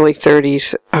 early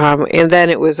 30s. And then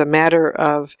it was a matter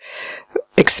of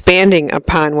expanding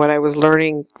upon what I was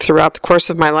learning throughout the course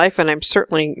of my life, and I'm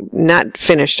certainly not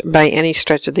finished by any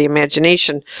stretch of the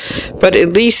imagination. But at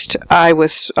least I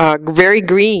was very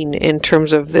green in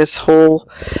terms of this whole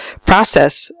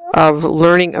process of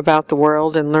learning about the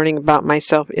world and learning about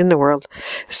myself in the world.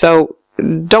 So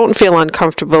don't feel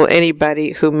uncomfortable,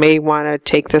 anybody who may want to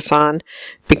take this on,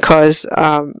 because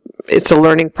it's a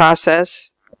learning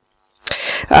process.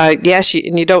 Yes,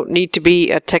 you don't need to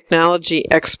be a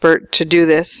technology expert to do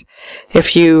this.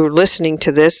 If you're listening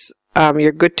to this,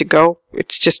 you're good to go.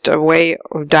 It's just a way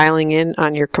of dialing in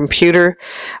on your computer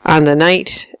on the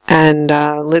night and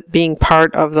being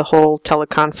part of the whole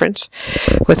teleconference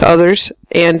with others.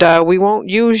 And we won't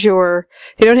use you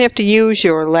don't have to use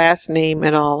your last name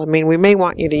at all. I mean, we may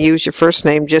want you to use your first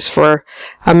name just for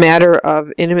a matter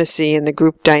of intimacy in the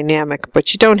group dynamic,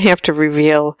 but you don't have to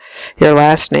reveal your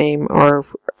last name or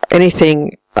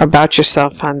anything about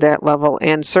yourself on that level.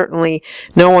 And certainly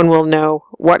no one will know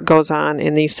what goes on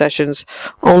in these sessions,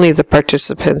 only the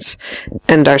participants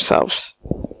and ourselves.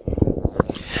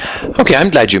 Okay, I'm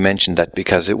glad you mentioned that,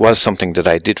 because it was something that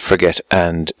I did forget,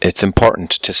 and it's important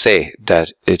to say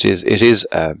that it is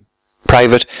a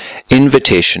private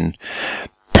invitation,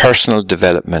 personal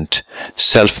development,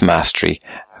 self-mastery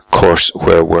course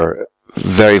where we're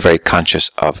very, very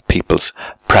conscious of people's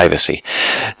privacy.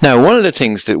 Now, one of the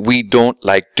things that we don't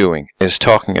like doing is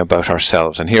talking about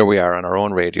ourselves, and here we are on our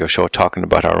own radio show talking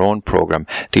about our own program,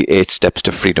 the 8 Steps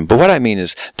to Freedom. But what I mean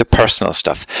is the personal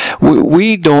stuff.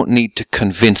 We don't need to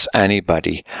convince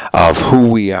anybody of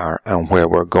who we are and where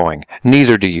we're going.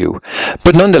 Neither do you.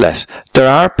 But nonetheless,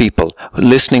 there are people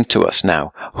listening to us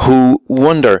now who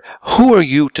wonder, who are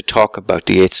you to talk about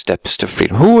the 8 Steps to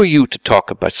Freedom? Who are you to talk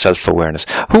about self-awareness?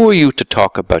 Who are you to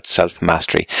talk about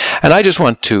self-mastery? And I just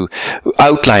want to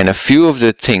outline a few of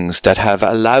the things that have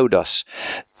allowed us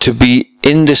to be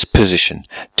in this position,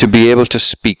 to be able to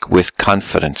speak with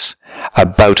confidence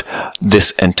about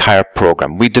this entire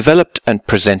program. We developed and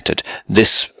presented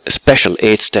this special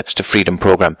 8 Steps to Freedom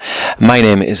program. My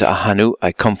name is Ahanu.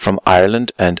 I come from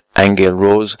Ireland, and Angel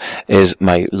Rose is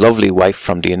my lovely wife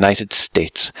from the United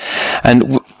States.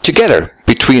 And together,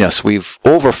 between us, we've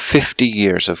over 50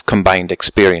 years of combined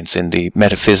experience in the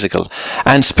metaphysical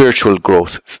and spiritual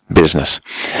growth business.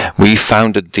 We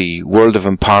founded the World of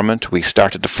Empowerment. We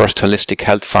started the first holistic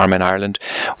health farm in Ireland.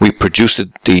 We produced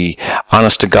the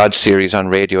Honest to God series on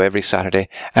radio every Saturday,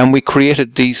 and we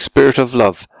created the Spirit of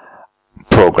Love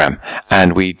program,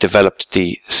 and we developed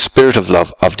the Spirit of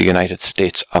Love of the United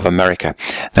States of America.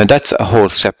 Now, that's a whole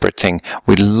separate thing.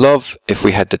 We'd love, if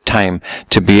we had the time,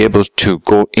 to be able to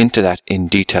go into that in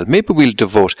detail. Maybe we'll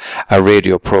devote a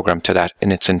radio program to that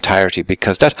in its entirety,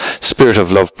 because that Spirit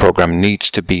of Love program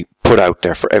needs to be put out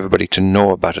there for everybody to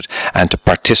know about it and to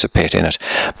participate in it.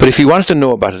 But if you wanted to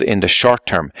know about it in the short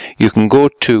term, you can go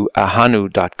to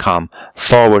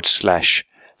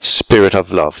ahanu.com/Spirit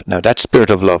of Love. Now, that Spirit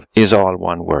of Love is all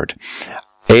one word.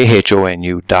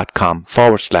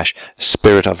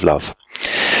 ahonu.com/Spirit of Love.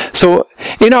 So,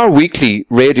 in our weekly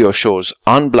radio shows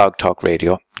on Blog Talk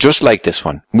Radio, just like this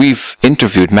one, we've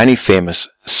interviewed many famous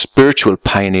spiritual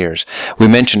pioneers. We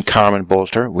mentioned Carmen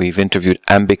Bolter. We've interviewed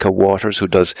Ambika Waters, who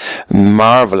does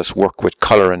marvelous work with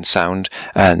color and sound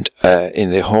and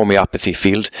in the homeopathy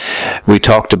field. We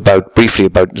talked briefly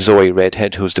about Zoe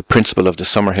Redhead, who's the principal of the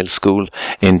Summerhill School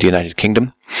in the United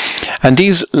Kingdom. And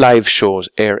these live shows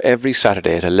air every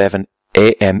Saturday at 11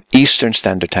 a.m. Eastern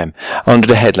Standard Time under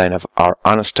the headline of our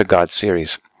Honest to God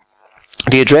series.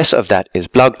 The address of that is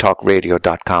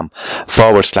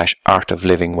blogtalkradio.com/Art of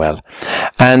Living Well.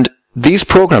 And these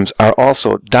programs are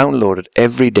also downloaded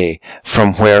every day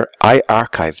from where I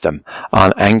archive them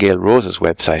on Angel Rose's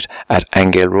website at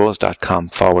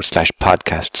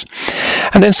angelrose.com/podcasts.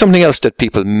 And then something else that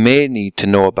people may need to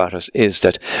know about us is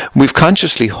that we've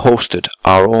consciously hosted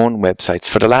our own websites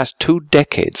for the last 2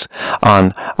 decades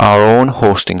on our own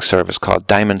hosting service called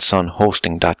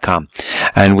diamondsunhosting.com.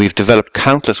 And we've developed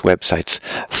countless websites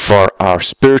for our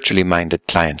spiritually minded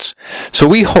clients. So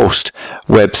we host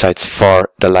websites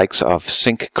for the likes of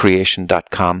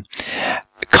synccreation.com,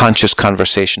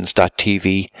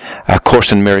 consciousconversations.tv,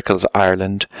 Course in Miracles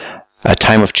Ireland,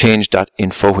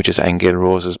 timeofchange.info, which is Angel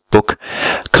Rose's book,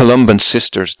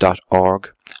 columbansisters.org,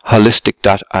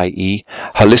 holistic.ie,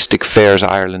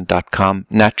 holisticfairsireland.com,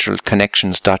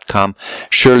 naturalconnections.com,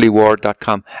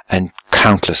 shirleyward.com, and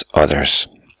countless others.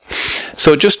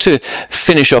 So just to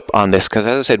finish up on this, because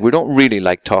as I said, we don't really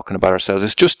like talking about ourselves.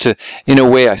 It's just to, in a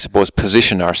way, I suppose,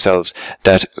 position ourselves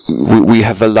that we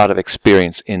have a lot of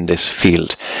experience in this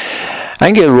field.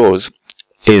 Angel Rose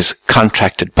is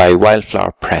contracted by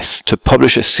Wildflower Press to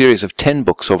publish a series of 10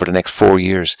 books over the next 4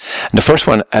 years. And the first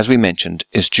one, as we mentioned,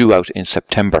 is due out in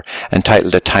September,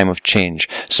 entitled A Time of Change,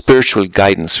 Spiritual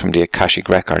Guidance from the Akashic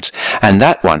Records. And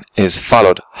that one is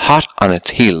followed hot on its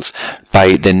heels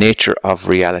by The Nature of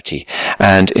Reality.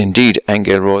 And indeed,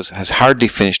 Angel Rose has hardly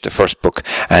finished the first book,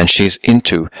 and she's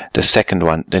into the second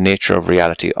one, The Nature of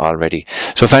Reality, already.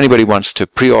 So if anybody wants to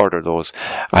pre-order those,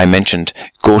 I mentioned,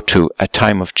 go to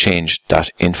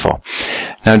atimeofchange.info.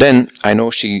 Now then, I know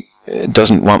she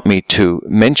doesn't want me to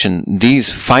mention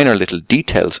these finer little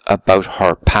details about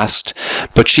her past,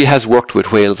 but she has worked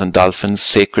with whales and dolphins,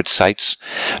 sacred sites,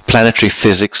 planetary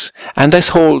physics, and this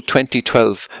whole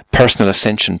 2012 personal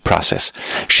ascension process.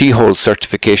 She holds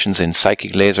certifications in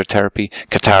psychic laser therapy,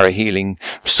 Katara healing,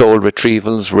 soul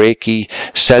retrievals, Reiki,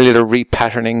 cellular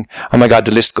repatterning. Oh my God,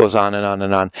 the list goes on and on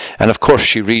and on. And of course,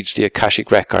 she reads the Akashic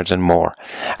Records and more.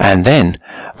 And then,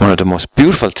 one of the most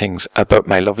beautiful things about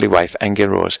my lovely wife, Angel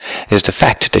Rose, is the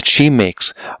fact that she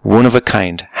makes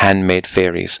one-of-a-kind handmade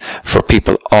fairies for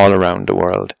people all around the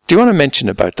world. Do you want to mention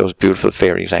about those beautiful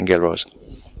fairies, Angel Rose?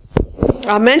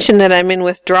 I'll mention that I'm in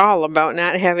withdrawal about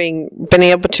not having been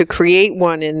able to create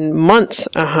one in months,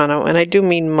 Ahanu, and I do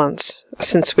mean months,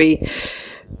 since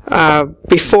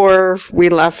before we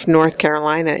left North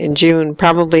Carolina in June,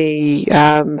 probably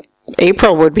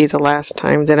April would be the last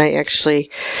time that I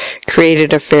actually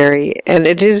created a fairy, and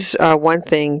it is one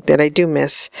thing that I do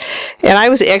miss. And I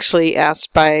was actually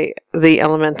asked by the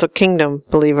Elemental Kingdom,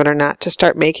 believe it or not, to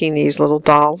start making these little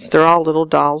dolls. They're all little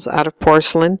dolls out of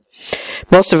porcelain.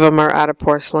 Most of them are out of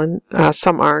porcelain.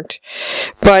 Some aren't.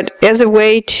 But as a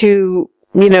way to,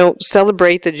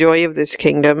 celebrate the joy of this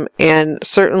kingdom, and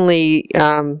certainly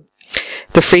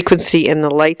the frequency and the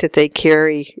light that they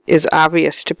carry is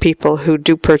obvious to people who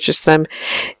do purchase them.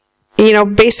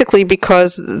 Basically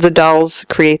because the dolls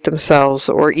create themselves,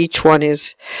 or each one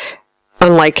is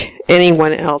unlike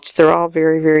anyone else. They're all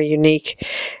very, very unique.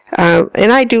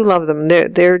 And I do love them.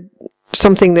 They're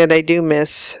something that I do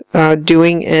miss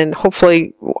doing, and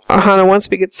hopefully, Ahana, once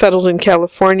we get settled in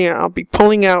California, I'll be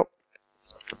pulling out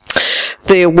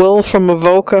the wool from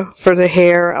Avoca for the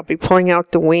hair. I'll be pulling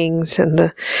out the wings and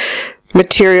the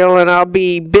material, and I'll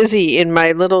be busy in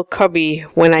my little cubby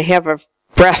when I have a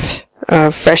breath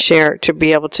of fresh air to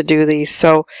be able to do these.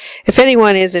 So if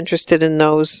anyone is interested in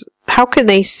those, how can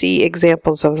they see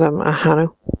examples of them,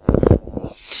 Ahanu?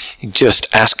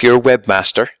 Just ask your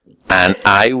webmaster, and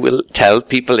I will tell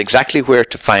people exactly where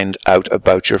to find out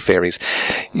about your fairies.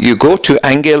 You go to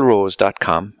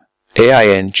angelrose.com,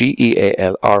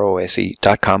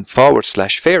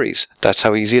 AINGEALROSE.com/fairies. That's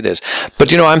how easy it is.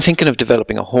 But I'm thinking of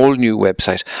developing a whole new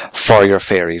website for your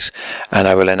fairies, and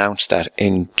I will announce that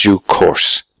in due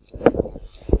course.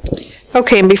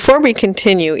 Okay, and before we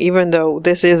continue, even though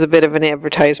this is a bit of an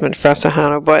advertisement for us,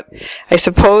 Ahanu, but I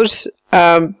suppose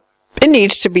it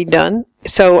needs to be done.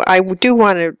 So I do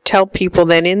want to tell people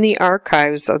that in the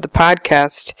archives of the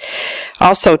podcast,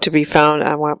 also to be found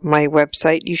on my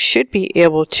website, you should be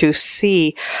able to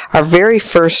see our very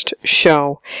first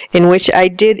show in which I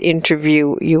did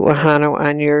interview you, Ahanu,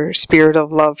 on your Spirit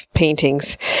of Love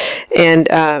paintings. And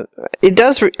it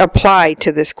does apply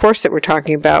to this course that we're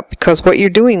talking about, because what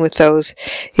you're doing with those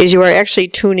is you are actually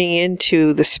tuning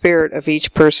into the spirit of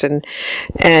each person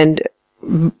and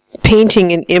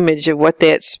painting an image of what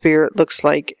that spirit looks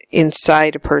like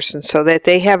inside a person, so that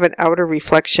they have an outer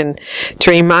reflection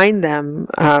to remind them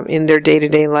in their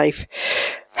day-to-day life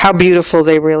how beautiful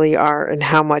they really are and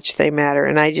how much they matter.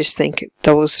 And I just think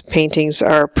those paintings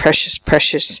are a precious,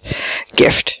 precious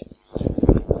gift.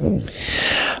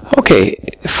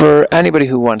 Okay, for anybody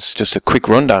who wants just a quick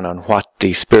rundown on what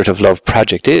the Spirit of Love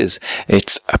project is,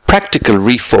 it's a practical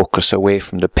refocus away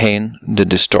from the pain, the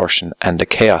distortion, and the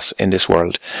chaos in this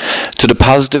world to the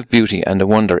positive beauty and the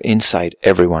wonder inside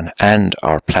everyone and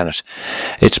our planet.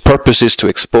 Its purpose is to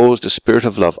expose the Spirit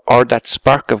of Love, or that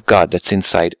spark of God that's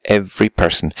inside every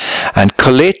person, and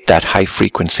collate that high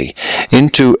frequency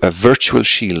into a virtual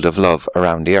shield of love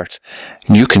around the earth.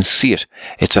 And you can see it.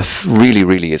 It's a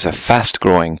really is a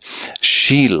fast-growing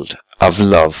shield of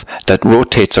love that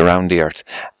rotates around the earth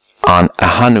on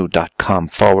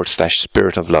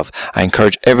ahanu.com/spirit of love. I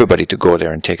encourage everybody to go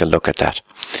there and take a look at that.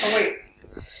 Oh, wait.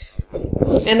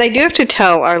 And I do have to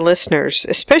tell our listeners,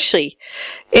 especially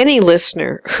any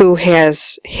listener who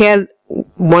has had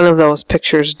one of those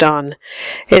pictures done,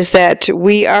 is that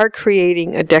we are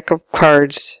creating a deck of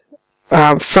cards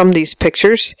from these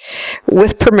pictures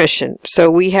with permission. So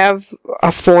we have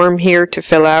a form here to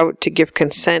fill out to give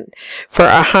consent for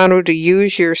Ahanu to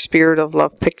use your Spirit of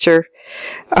Love picture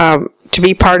to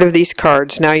be part of these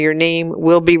cards. Now your name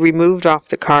will be removed off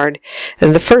the card,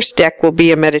 and the first deck will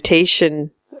be a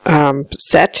meditation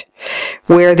set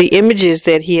where the images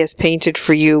that he has painted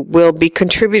for you will be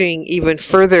contributing even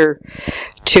further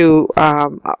to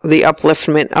the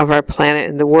upliftment of our planet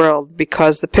and the world,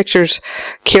 because the pictures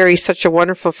carry such a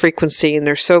wonderful frequency and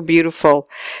they're so beautiful.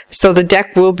 So the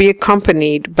deck will be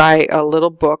accompanied by a little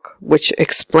book which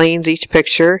explains each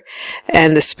picture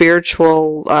and the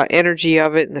spiritual energy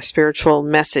of it and the spiritual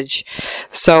message.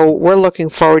 So we're looking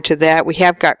forward to that. We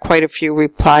have got quite a few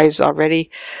replies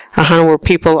already where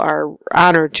people are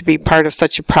honored to be part of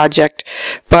such a project.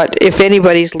 But if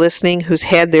anybody's listening who's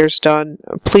had theirs done,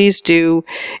 please do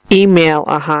email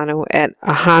Ahanu at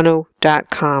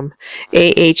ahanu.com,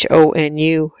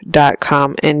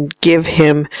 ahonu.com, and give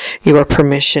him your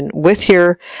permission with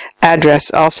your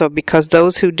address also, because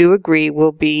those who do agree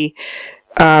will be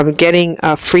getting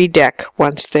a free deck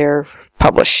once they're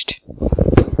published.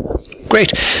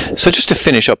 Great. So just to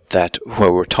finish up that,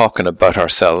 where we're talking about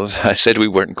ourselves, I said we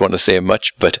weren't going to say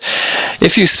much, but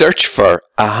if you search for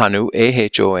Ahanu,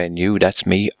 Ahonu, that's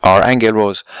me, or Angel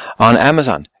Rose on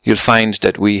Amazon, you'll find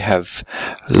that we have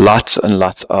lots and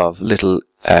lots of little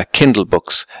Kindle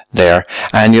books there,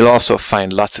 and you'll also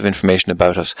find lots of information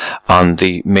about us on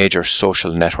the major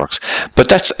social networks. But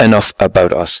that's enough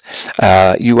about us.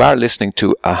 You are listening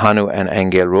to Ahanu and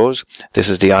Angel Rose. This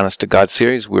is the Honest to God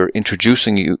series. We're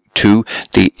introducing you to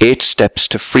the 8 Steps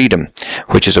to Freedom,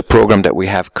 which is a program that we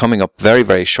have coming up very,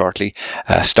 very shortly,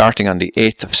 starting on the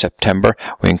 8th of September.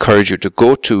 We encourage you to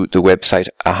go to the website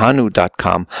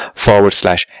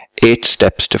ahanu.com/8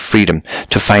 Steps to Freedom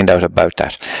to find out about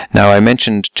that. Now, I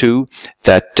mentioned too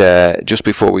that just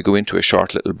before we go into a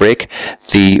short little break,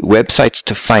 the websites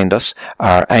to find us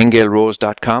are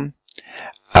angelrose.com,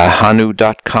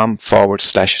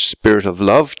 ahanu.com/Spirit of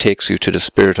Love takes you to the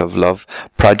Spirit of Love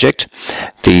project.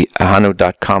 The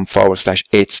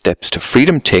ahanu.com/8 Steps to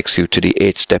Freedom takes you to the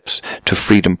 8 Steps to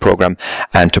Freedom program.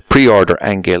 And to pre-order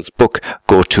Angel's book,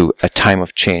 go to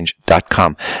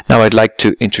atimeofchange.com. Now I'd like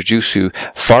to introduce you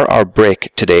for our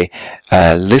break today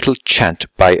a little chant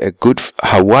by a good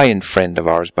Hawaiian friend of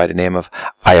ours by the name of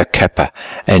Ayakepa.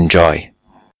 Enjoy.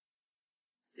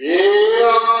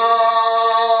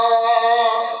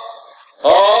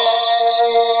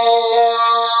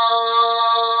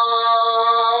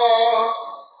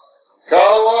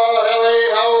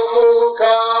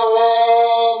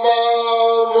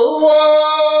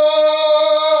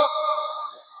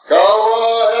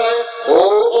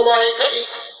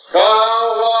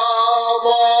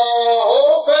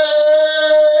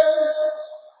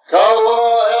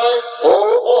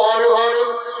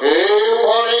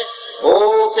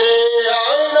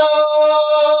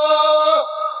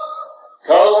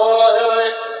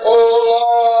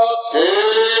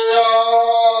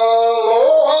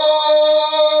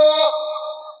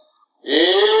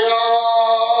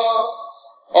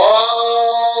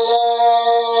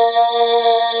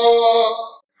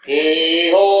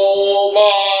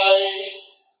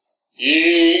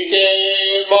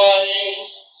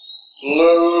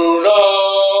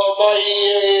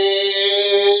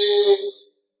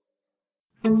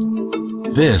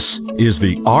 This is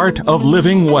the Art of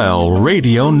Living Well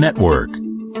Radio Network.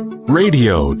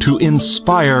 Radio to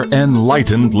inspire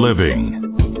enlightened living.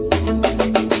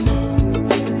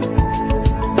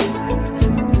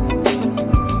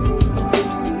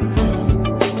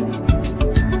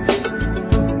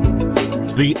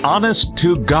 The Honest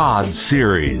to God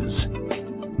series.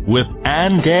 with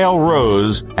Ann Gale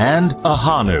Rose and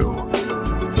Ahanu.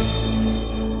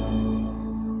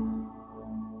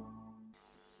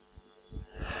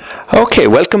 Okay,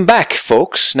 welcome back,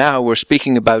 folks. Now we're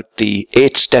speaking about the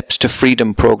 8 Steps to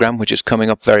Freedom program, which is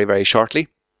coming up very, very shortly.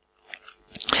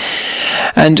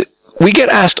 And we get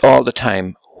asked all the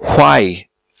time, why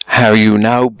are you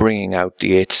now bringing out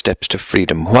the 8 Steps to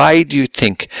Freedom? Why do you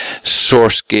think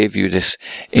Source gave you this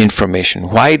information?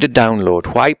 Why the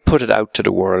download? Why put it out to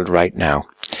the world right now?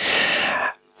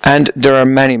 And there are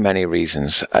many, many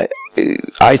reasons.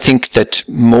 I think that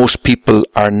most people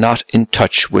are not in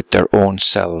touch with their own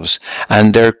selves,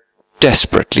 and they're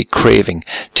desperately craving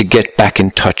to get back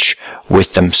in touch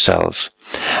with themselves.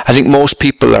 I think most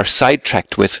people are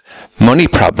sidetracked with money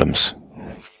problems.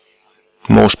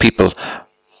 Most people,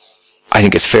 I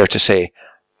think it's fair to say,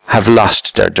 have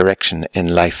lost their direction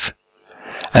in life.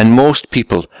 And most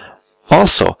people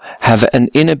also have an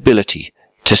inability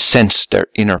to sense their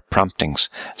inner promptings.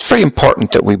 It's very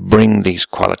important that we bring these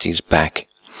qualities back.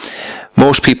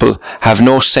 Most people have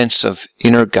no sense of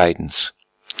inner guidance.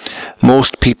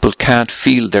 Most people can't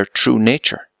feel their true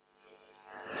nature.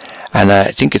 And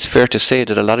I think it's fair to say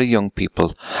that a lot of young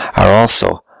people are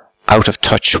also out of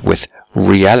touch with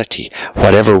reality,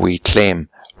 whatever we claim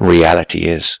reality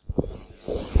is.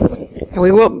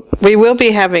 We will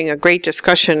be having a great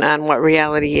discussion on what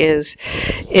reality is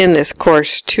in this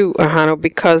course too, Ahanu,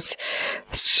 because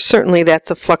certainly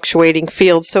that's a fluctuating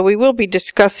field. So we will be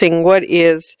discussing what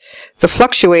is the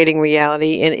fluctuating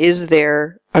reality and is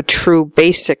there a true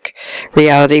basic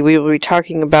reality. We will be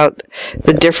talking about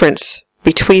the difference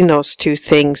between those two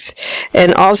things,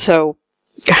 and also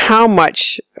how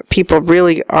much people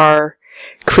really are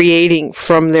creating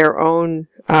from their own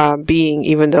being,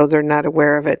 even though they're not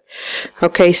aware of it.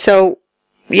 Okay, so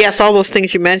yes, all those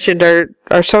things you mentioned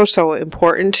are so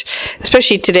important,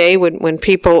 especially today when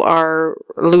people are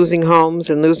losing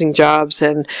homes and losing jobs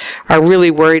and are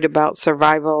really worried about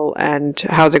survival and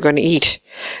how they're going to eat.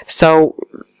 So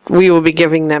we will be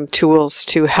giving them tools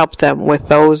to help them with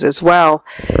those as well.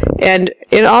 And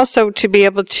also to be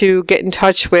able to get in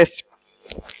touch with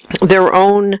their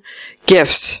own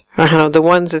gifts, the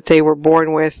ones that they were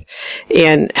born with,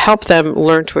 and help them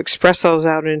learn to express those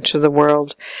out into the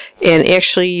world and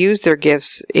actually use their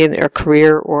gifts in a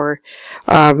career or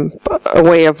a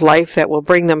way of life that will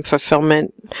bring them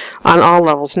fulfillment on all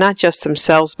levels, not just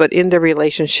themselves, but in their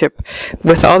relationship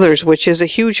with others, which is a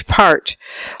huge part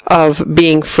of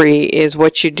being free, is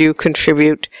what you do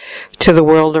contribute to the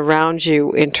world around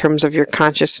you in terms of your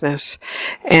consciousness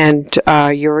and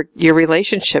your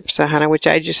relationships, which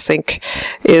I just think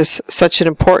is such an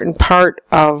important part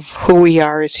of who we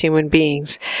are as human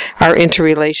beings, our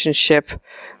interrelationship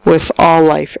with all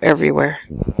life everywhere.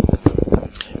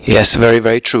 Yes, very,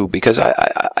 very true, because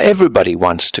everybody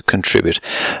wants to contribute,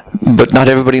 but not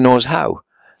everybody knows how.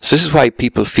 So this is why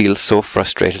people feel so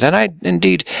frustrated. And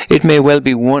indeed, it may well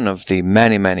be one of the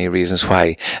many, many reasons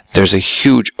why there's a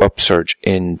huge upsurge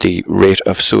in the rate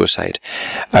of suicide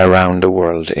around the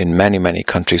world in many, many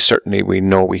countries. Certainly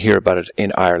we hear about it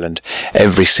in Ireland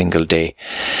every single day.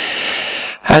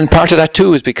 And part of that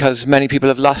too is because many people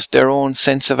have lost their own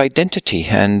sense of identity,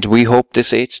 and we hope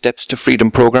this 8 Steps to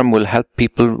Freedom program will help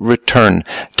people return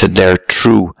to their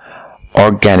true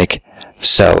organic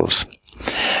selves.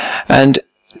 And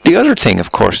the other thing,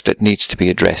 of course, that needs to be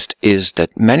addressed is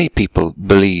that many people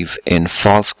believe in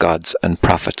false gods and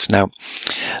prophets. Now,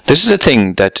 this is a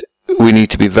thing that we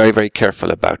need to be very, very careful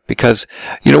about, because,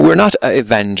 we're not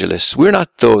evangelists. We're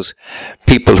not those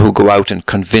people who go out and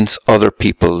convince other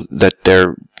people that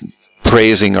they're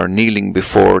praising or kneeling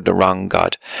before the wrong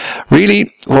God.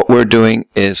 Really, what we're doing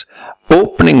is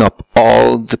opening up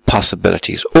all the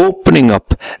possibilities, opening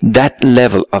up that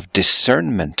level of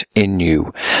discernment in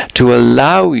you to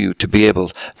allow you to be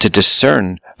able to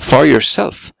discern for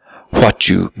yourself what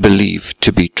you believe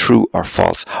to be true or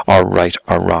false, or right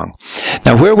or wrong.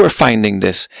 Now, where we're finding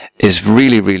this is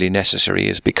really, really necessary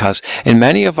is because in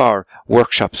many of our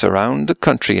workshops around the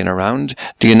country and around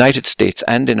the United States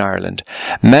and in Ireland,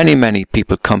 many, many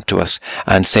people come to us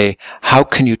and say, how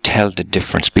can you tell the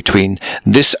difference between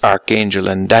this archangel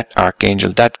and that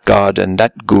God and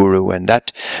that guru and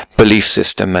that belief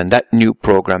system and that new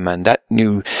program and that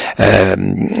new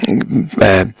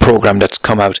program that's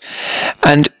come out?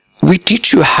 And we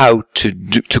teach you how to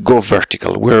go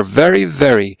vertical. We're very,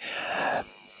 very,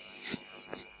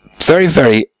 very,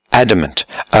 very adamant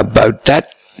about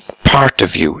that part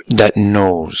of you that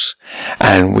knows.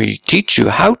 And we teach you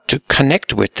how to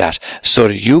connect with that so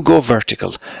that you go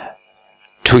vertical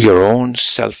to your own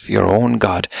self, your own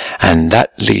God. And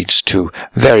that leads to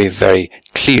very, very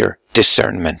clear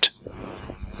discernment.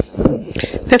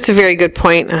 That's a very good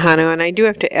point, Ahanu, and I do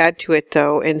have to add to it,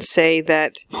 though, and say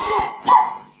that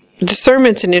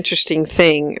discernment's an interesting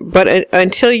thing, but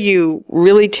until you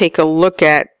really take a look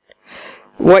at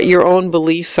what your own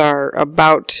beliefs are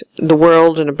about the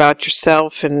world and about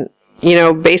yourself and,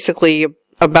 basically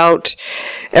about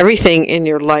everything in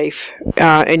your life,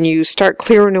 and you start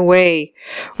clearing away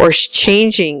or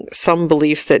changing some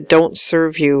beliefs that don't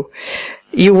serve you,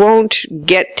 you won't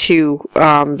get to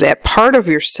that part of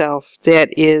yourself that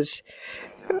is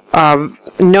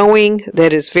knowing,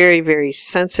 that is very, very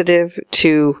sensitive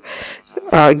to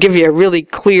give you a really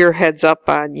clear heads up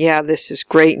on, yeah, this is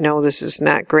great, no, this is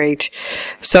not great.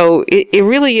 So it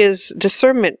really is,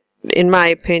 discernment, in my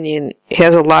opinion,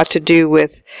 has a lot to do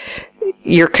with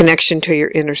your connection to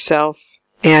your inner self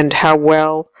and how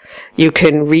well you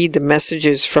can read the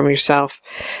messages from yourself.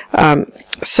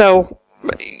 So,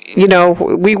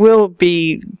 we will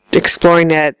be exploring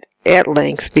that at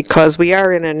length because we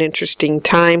are in an interesting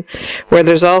time where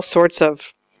there's all sorts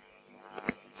of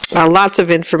lots of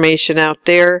information out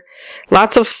there,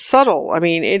 lots of subtle. I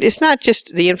mean, it's not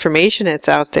just the information that's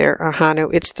out there, Ahanu,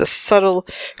 it's the subtle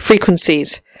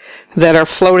frequencies that are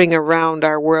floating around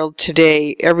our world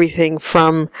today. Everything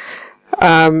from,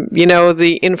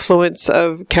 the influence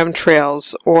of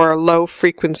chemtrails or low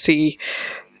frequency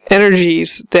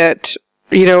energies that,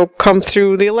 come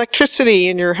through the electricity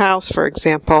in your house, for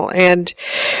example, and,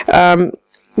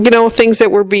 things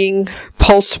that we're being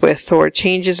pulsed with or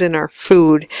changes in our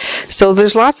food. So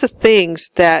there's lots of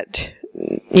things that,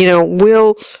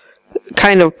 will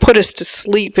kind of put us to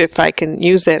sleep, if I can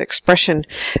use that expression,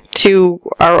 to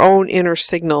our own inner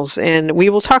signals. And we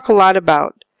will talk a lot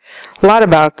about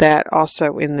that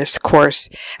also in this course.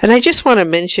 And I just want to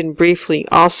mention briefly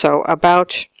also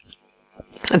about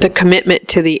the commitment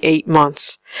to the 8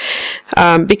 months.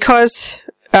 Because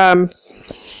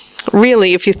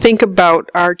really, if you think about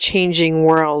our changing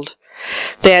world,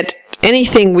 that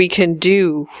anything we can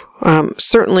do,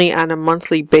 certainly on a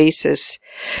monthly basis,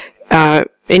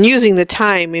 and using the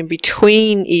time in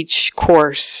between each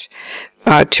course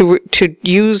to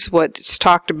use what's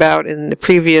talked about in the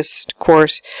previous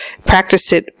course,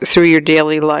 practice it through your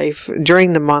daily life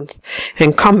during the month,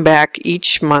 and come back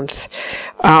each month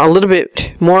a little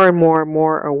bit more and more and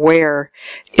more aware,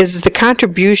 is the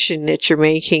contribution that you're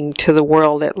making to the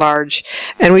world at large.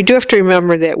 And we do have to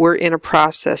remember that we're in a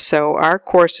process, so our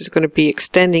course is going to be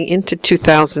extending into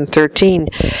 2013.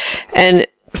 And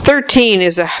 13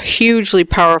 is a hugely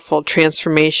powerful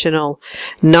transformational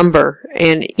number,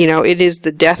 and it is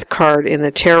the death card in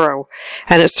the tarot,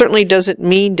 and it certainly doesn't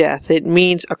mean death. It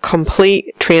means a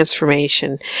complete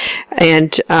transformation,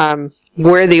 and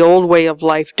where the old way of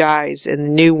life dies and the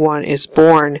new one is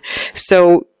born.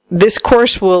 So this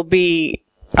course will be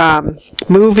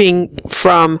moving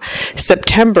from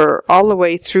September all the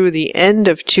way through the end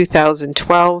of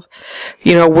 2012,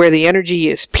 where the energy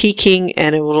is peaking,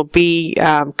 and it will be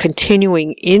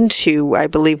continuing into, I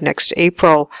believe, next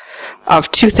April of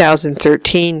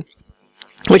 2013,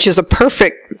 which is a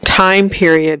perfect time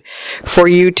period for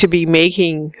you to be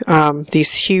making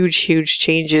these huge, huge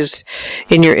changes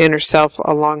in your inner self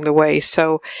along the way.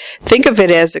 So think of it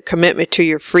as a commitment to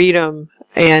your freedom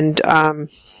and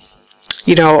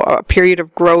a period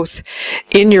of growth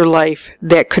in your life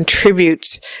that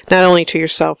contributes not only to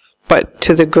yourself, but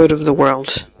to the good of the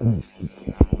world.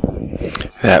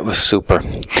 That was super.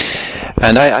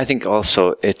 And I think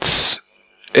also it's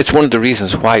one of the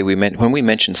reasons why when we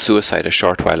mentioned suicide a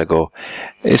short while ago,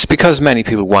 it's because many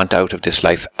people want out of this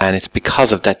life, and it's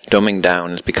because of that dumbing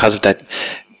down, it's because of that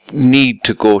need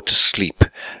to go to sleep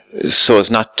so as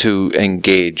not to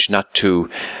engage, not to...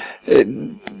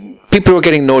 people who are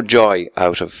getting no joy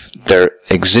out of their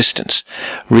existence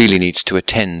really needs to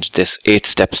attend this 8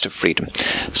 steps to freedom.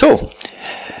 So,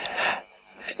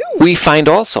 we find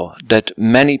also that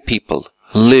many people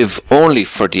live only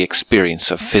for the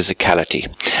experience of physicality.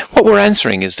 What we're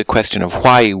answering is the question of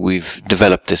why we've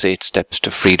developed this 8 steps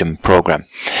to freedom program.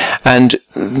 And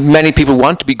many people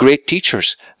want to be great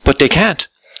teachers, but they can't.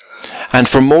 And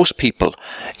for most people,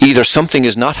 either something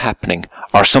is not happening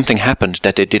or something happened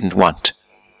that they didn't want.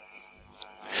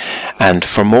 And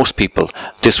for most people,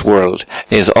 this world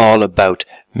is all about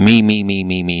me, me, me,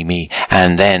 me, me, me.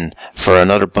 And then for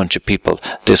another bunch of people,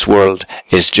 this world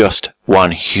is just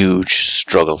one huge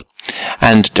struggle.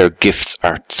 And their gifts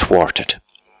are thwarted.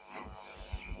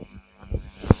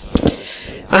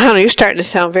 You're starting to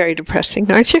sound very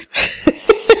depressing, aren't you?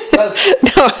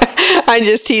 No, I'm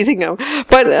just teasing them.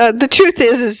 But the truth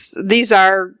is these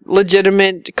are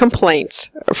legitimate complaints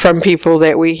from people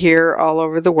that we hear all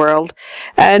over the world.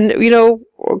 And,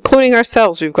 including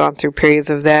ourselves, we've gone through periods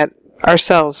of that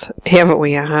ourselves, haven't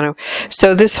we, Ahanu?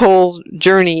 So this whole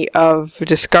journey of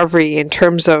discovery in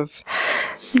terms of,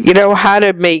 how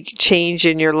to make change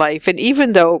in your life. And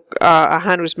even though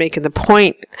Ahanu was making the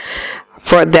point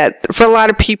for a lot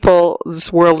of people,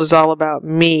 this world is all about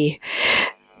me.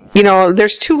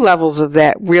 There's two levels of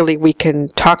that really we can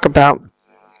talk about.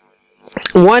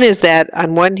 One is that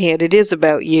on one hand, it is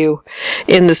about you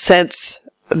in the sense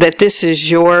that this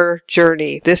is your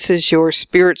journey. This is your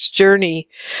spirit's journey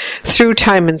through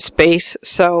time and space.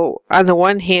 So on the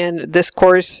one hand, this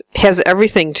course has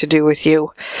everything to do with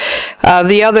you.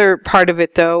 The other part of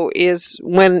it, though, is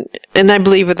when, and I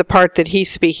believe the part that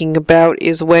he's speaking about,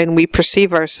 is when we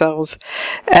perceive ourselves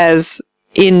as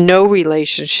in no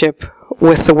relationship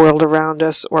with the world around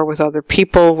us or with other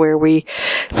people, where we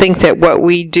think that what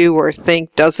we do or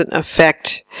think doesn't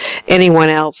affect anyone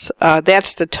else.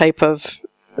 That's the type of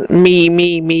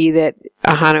me that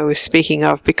Ahanu is speaking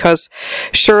of, because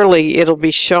surely it'll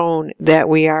be shown that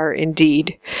we are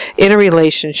indeed in a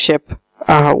relationship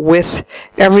with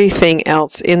everything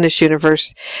else in this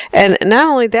universe. And not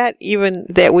only that, even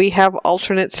that we have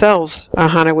alternate selves,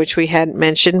 Ahanu, which we hadn't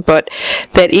mentioned, but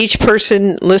that each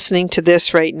person listening to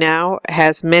this right now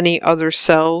has many other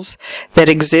selves that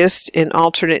exist in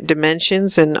alternate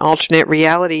dimensions and alternate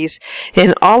realities.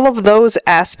 And all of those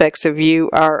aspects of you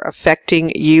are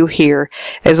affecting you here,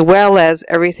 as well as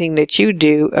everything that you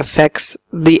do affects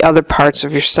the other parts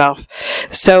of yourself.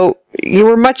 So you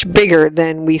are much bigger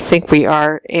than we think we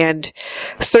are, and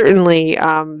certainly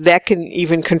that can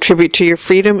even contribute to your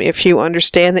freedom if you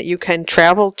understand that you can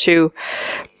travel to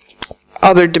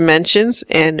other dimensions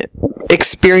and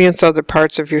experience other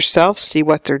parts of yourself, see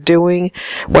what they're doing,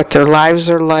 what their lives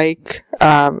are like,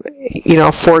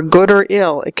 for good or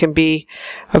ill. It can be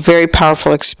a very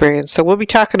powerful experience. So we'll be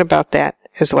talking about that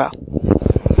as well.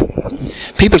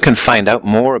 People can find out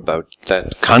more about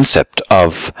that concept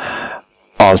of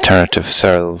alternative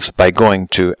selves by going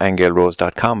to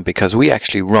angailrose.com, because we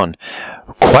actually run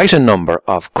quite a number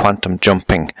of quantum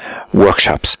jumping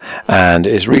workshops, and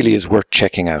it really is worth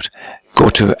checking out. Go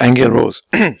to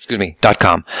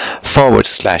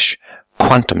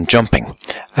angailrose.com/quantum jumping,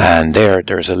 and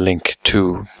there's a link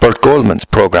to Bert Goldman's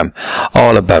program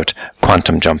all about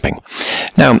quantum jumping.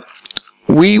 Now,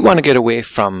 we want to get away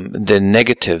from the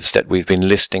negatives that we've been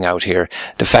listing out here,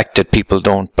 the fact that people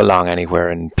don't belong anywhere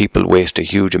and people waste a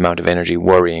huge amount of energy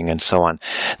worrying and so on.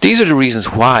 These are the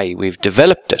reasons why we've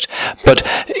developed it. But,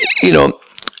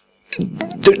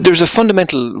 there's a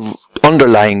fundamental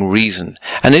underlying reason,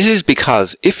 and it is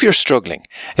because if you're struggling,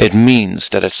 it means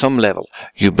that at some level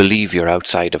you believe you're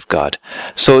outside of God.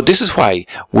 So this is why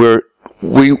we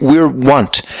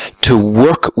want to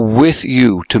work with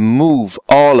you to move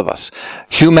all of us,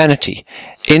 humanity,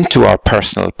 into our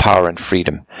personal power and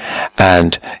freedom,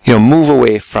 and move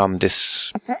away from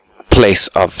this place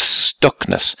of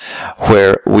stuckness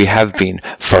where we have been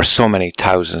for so many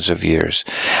thousands of years.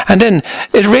 And then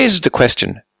it raises the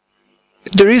question,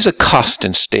 there is a cost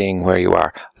in staying where you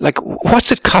are. Like,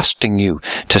 what's it costing you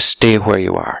to stay where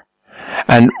you are?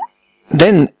 And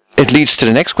then it leads to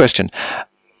the next question.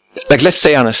 Like, let's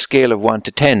say on a scale of 1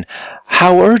 to 10,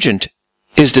 how urgent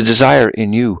is the desire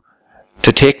in you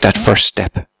to take that first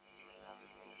step?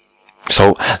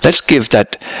 So let's give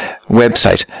that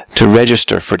website to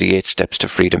register for the 8 Steps to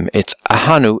Freedom. It's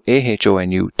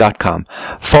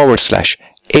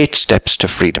ahanu.com/8 Steps to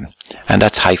Freedom. And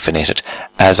that's hyphenated,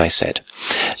 as I said.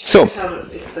 So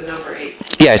it's the number 8.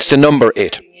 Yeah, it's the number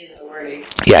 8.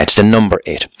 Yeah, it's the number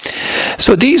 8.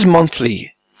 So these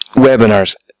monthly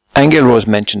webinars, Angail Rose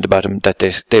mentioned about them that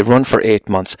they run for 8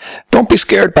 months. Don't be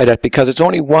scared by that, because it's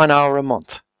only 1 hour a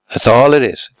month. That's all it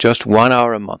is, just 1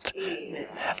 hour a month.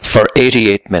 For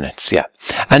 88 minutes, yeah.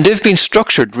 And they've been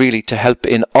structured really to help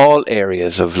in all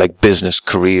areas of like business,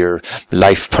 career,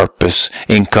 life purpose,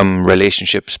 income,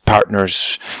 relationships,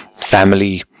 partners,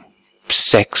 family,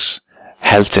 sex,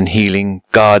 health and healing,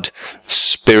 God,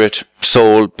 spirit,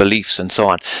 soul, beliefs, and so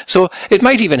on. So it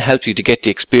might even help you to get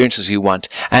the experiences you want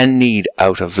and need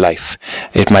out of life.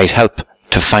 It might help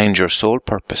to find your soul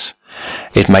purpose.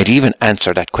 It might even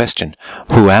answer that question,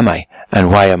 who am I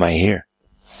and why am I here?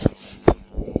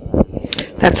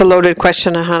 That's a loaded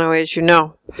question, Ahanu, as you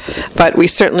know. But we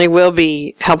certainly will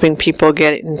be helping people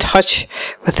get in touch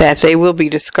with that. They will be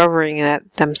discovering that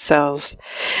themselves.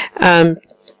 And,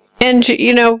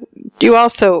 you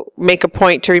also make a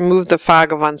point to remove the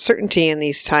fog of uncertainty in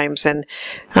these times. And,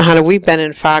 Ahanu, we've been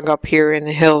in fog up here in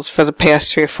the hills for the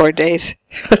past 3 or 4 days.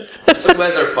 It's a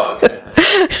weather fog.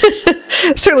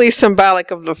 Certainly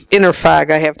symbolic of the inner fog,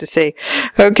 I have to say.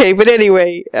 Okay, but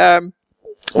anyway,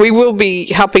 we will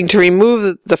be helping to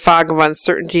remove the fog of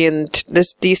uncertainty in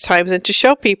these times, and to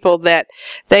show people that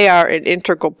they are an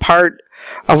integral part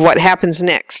of what happens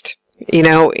next.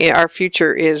 Our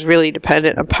future is really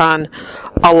dependent upon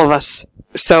all of us.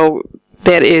 So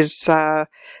that is,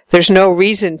 there's no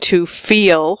reason to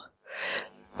feel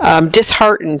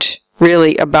disheartened,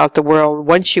 really, about the world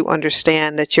once you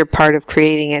understand that you're part of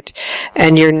creating it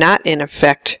and you're not in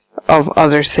effect of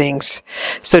other things.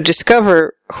 So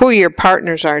discover who your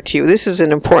partners are to you. This is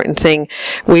an important thing.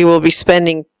 We will be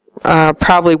spending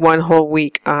probably one whole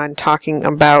week on talking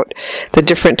about the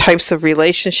different types of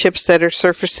relationships that are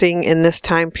surfacing in this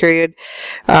time period,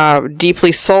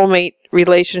 deeply soulmate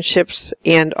relationships,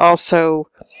 and also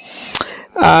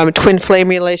twin flame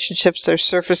relationships are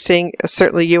surfacing.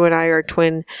 Certainly you and I are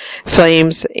twin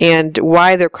flames, and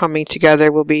why they're coming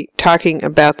together. We'll be talking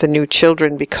about the new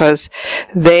children because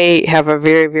they have a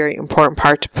very, very important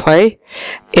part to play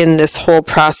in this whole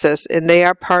process, and they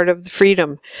are part of the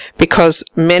freedom because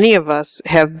many of us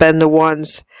have been the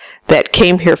ones that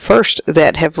came here first,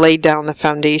 that have laid down the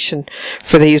foundation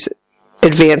for these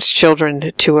advanced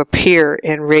children to appear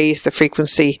and raise the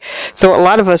frequency. So a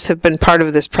lot of us have been part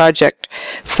of this project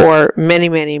for many,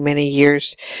 many, many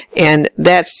years, and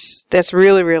that's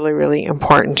really, really, really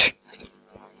important.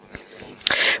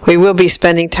 We will be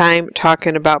spending time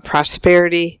talking about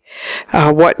prosperity,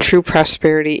 what true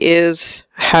prosperity is,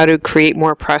 how to create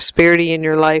more prosperity in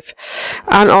your life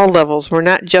on all levels. We're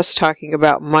not just talking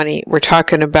about money. We're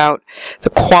talking about the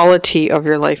quality of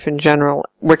your life in general.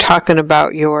 We're talking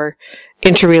about your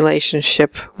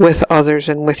interrelationship with others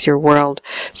and with your world.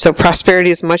 So prosperity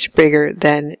is much bigger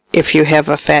than if you have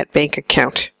a fat bank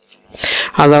account,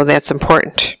 although that's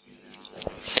important.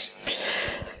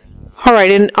 All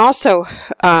right, and also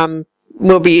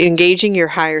we'll be engaging your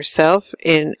higher self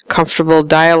in comfortable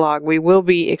dialogue. We will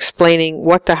be explaining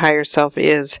what the higher self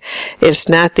is. It's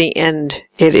not the end.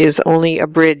 It is only a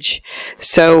bridge.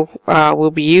 So we'll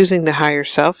be using the higher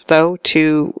self, though,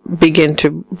 to begin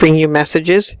to bring you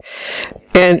messages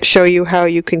and show you how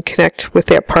you can connect with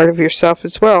that part of yourself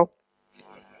as well.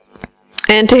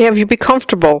 And to have you be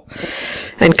comfortable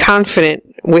and confident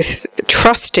with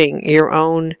trusting your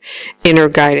own inner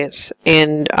guidance.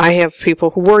 And I have people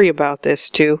who worry about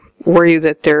this too, worry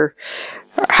that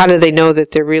how do they know that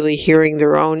they're really hearing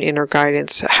their own inner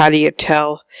guidance? How do you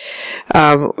tell,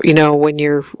 when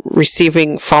you're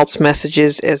receiving false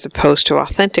messages as opposed to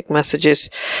authentic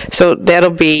messages? So that'll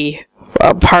be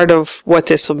a part of what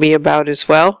this will be about as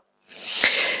well.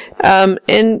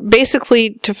 And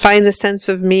basically to find the sense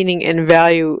of meaning and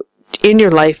value in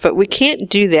your life, but we can't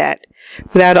do that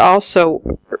without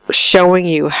also showing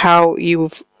you how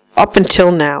you've, up until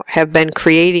now, have been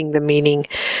creating the meaning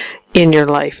in your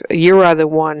life. You are the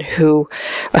one who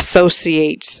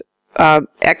associates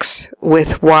X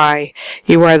with Y.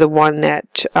 You are the one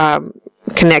that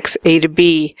connects A to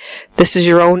B. This is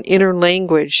your own inner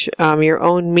language, your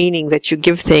own meaning that you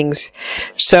give things.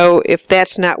 So if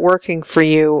that's not working for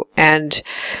you, and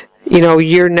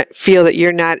feel that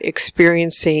you're not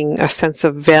experiencing a sense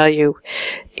of value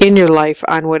in your life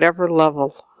on whatever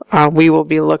level, we will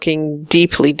be looking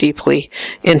deeply, deeply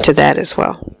into that as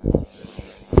well.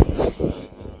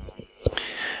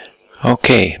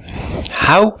 Okay,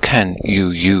 how can you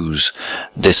use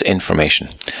this information?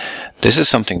 This is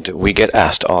something that we get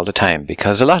asked all the time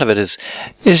because a lot of it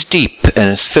is deep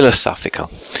and it's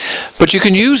philosophical. But you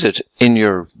can use it in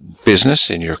your business,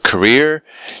 in your career.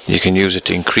 You can use it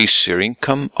to increase your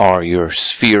income or your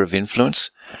sphere of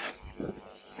influence.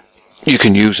 You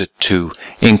can use it to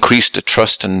increase the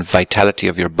trust and vitality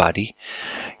of your body.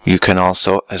 You can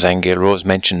also, as Angel Rose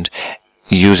mentioned,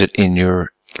 use it in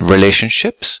your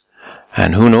relationships.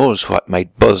 And who knows what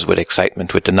might buzz with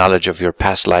excitement with the knowledge of your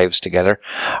past lives together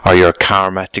or your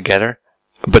karma together.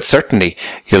 But certainly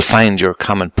you'll find your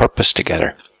common purpose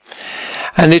together.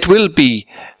 And it will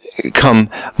become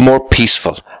more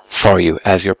peaceful for you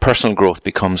as your personal growth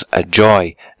becomes a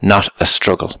joy, not a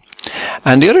struggle.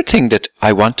 And the other thing that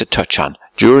I want to touch on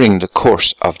during the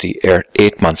course of the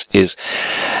 8 months is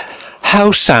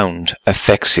how sound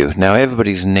affects you. Now,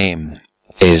 everybody's name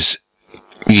is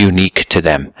unique to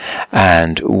them,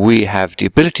 and we have the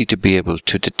ability to be able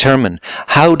to determine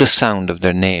how the sound of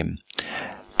their name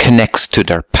connects to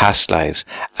their past lives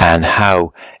and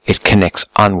how it connects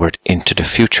onward into the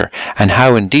future, and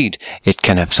how indeed it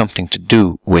can have something to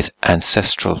do with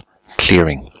ancestral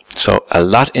clearing. So a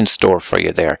lot in store for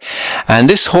you there. And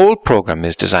this whole program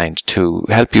is designed to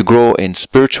help you grow in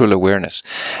spiritual awareness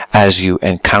as you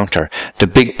encounter the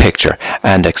big picture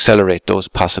and accelerate those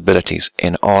possibilities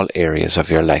in all areas of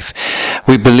your life.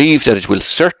 We believe that it will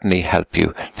certainly help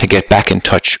you to get back in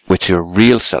touch with your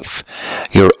real self,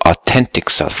 your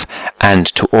authentic self, and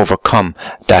to overcome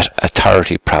that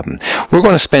authority problem. We're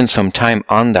going to spend some time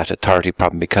on that authority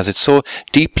problem because it's so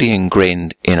deeply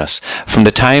ingrained in us from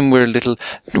the time we're little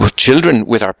with children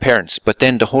with our parents, but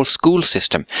then the whole school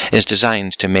system is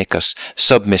designed to make us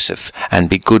submissive and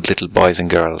be good little boys and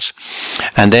girls.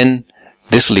 And then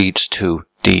this leads to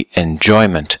the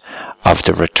enjoyment of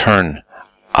the return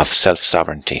of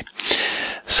self-sovereignty.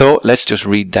 So let's just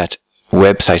read that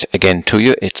website again to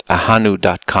you. It's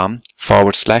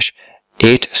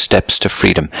ahanu.com/8 steps to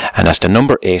freedom. And that's the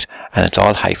number 8, and it's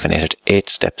all hyphenated, 8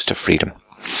 steps to freedom.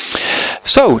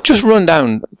 So just run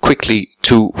down quickly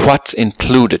to what's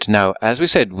included. Now, as we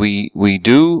said, we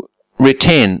do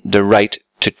retain the right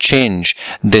to change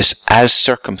this as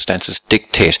circumstances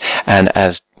dictate and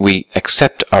as we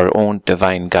accept our own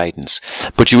divine guidance.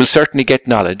 But you will certainly get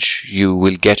knowledge. You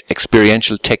will get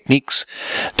experiential techniques.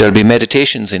 There'll be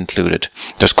meditations included.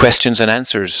 There's questions and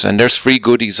answers, and there's free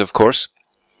goodies, of course.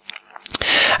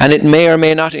 And it may or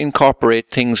may not incorporate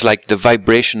things like the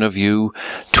vibration of you,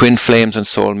 twin flames and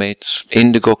soulmates,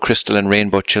 indigo, crystal and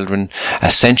rainbow children,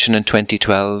 ascension in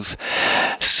 2012,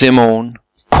 Simone,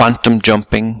 quantum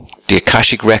jumping, the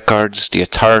Akashic records, the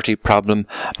authority problem,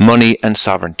 money and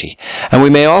sovereignty. And we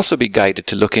may also be guided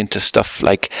to look into stuff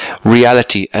like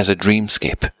reality as a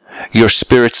dreamscape, your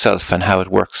spirit self and how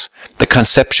it works, the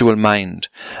conceptual mind,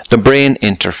 the brain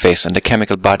interface and the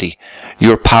chemical body,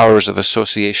 your powers of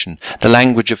association, the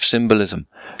language of symbolism,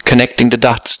 connecting the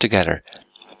dots together,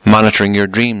 monitoring your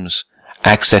dreams,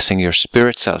 accessing your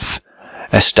spirit self,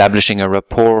 establishing a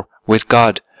rapport with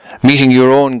God, meeting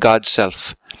your own God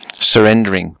self,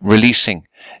 surrendering, releasing,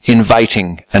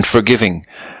 inviting and forgiving,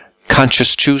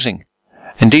 conscious choosing.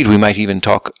 Indeed, we might even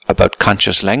talk about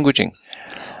conscious languaging.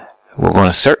 We're going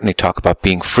to certainly talk about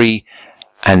being free,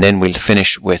 and then we'll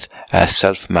finish with a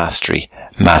self-mastery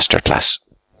masterclass.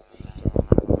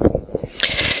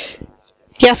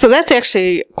 Yeah, so that's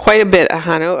actually quite a bit,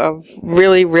 Ahanu, of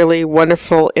really, really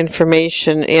wonderful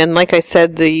information. And like I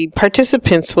said, the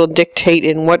participants will dictate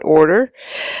in what order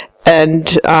and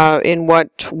in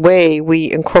what way we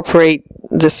incorporate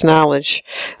this knowledge.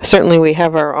 Certainly we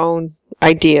have our own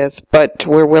ideas, but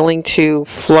we're willing to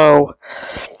flow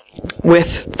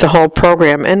with the whole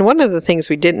program. And one of the things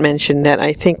we didn't mention that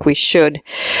I think we should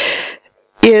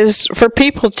is for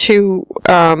people to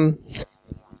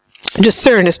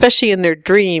discern, especially in their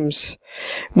dreams,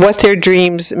 what their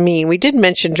dreams mean. We did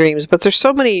mention dreams, but there's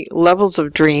so many levels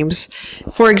of dreams.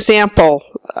 For example,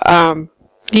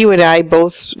 you and I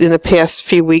both in the past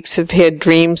few weeks have had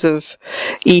dreams of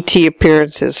ET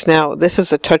appearances. Now, this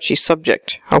is a touchy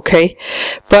subject, okay?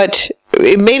 But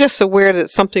it made us aware that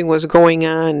something was going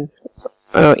on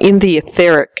in the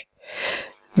etheric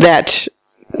that,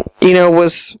 you know,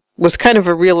 was kind of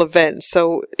a real event.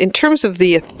 So in terms of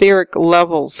the etheric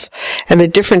levels and the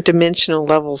different dimensional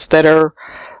levels that are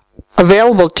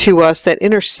available to us that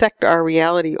intersect our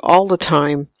reality all the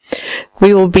time,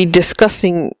 we will be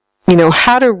discussing, you know,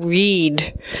 how to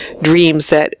read dreams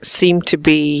that seem to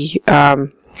be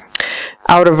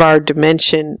out of our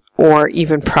dimension or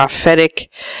even prophetic,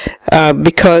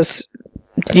 because,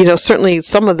 you know, certainly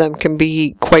some of them can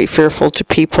be quite fearful to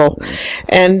people.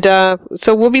 And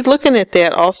so we'll be looking at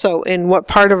that also, in what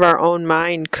part of our own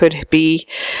mind could be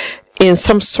in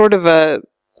some sort of a,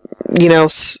 you know,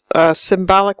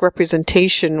 symbolic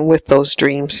representation with those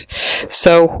dreams.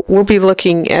 So we'll be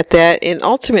looking at that, and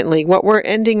ultimately what we're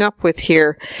ending up with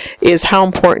here is how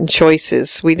important choice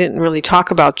is. We didn't really talk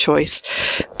about choice,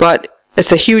 but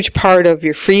it's a huge part of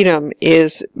your freedom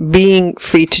is being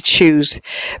free to choose.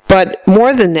 But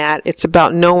more than that, it's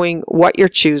about knowing what you're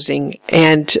choosing.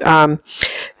 And, you know,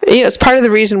 it's part of the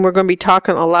reason we're going to be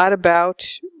talking a lot about,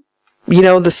 you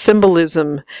know, the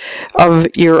symbolism of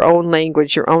your own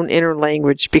language, your own inner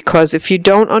language. Because if you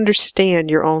don't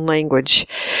understand your own language,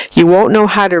 you won't know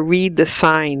how to read the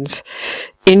signs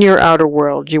in your outer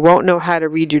world. You won't know how to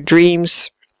read your dreams.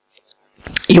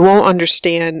 You won't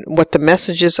understand what the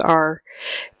messages are,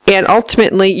 and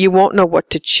ultimately you won't know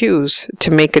what to choose to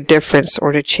make a difference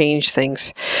or to change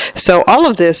things. So all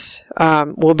of this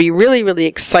will be really, really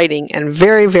exciting and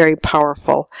very, very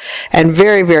powerful and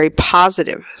very, very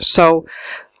positive. So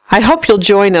I hope you'll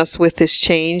join us with this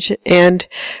change. And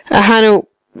Ahanu,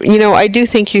 you know, I do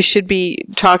think you should be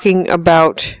talking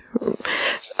about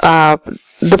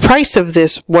the price of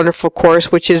this wonderful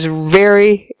course, which is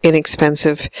very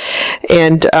inexpensive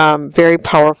and very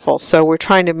powerful. So we're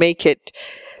trying to make it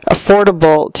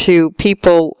affordable to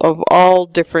people of all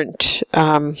different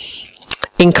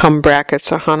income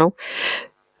brackets, Ahanu.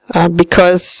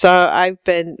 Because I've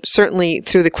been, certainly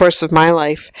through the course of my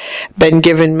life, been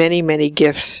given many, many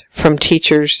gifts from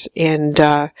teachers and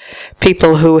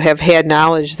people who have had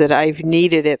knowledge that I've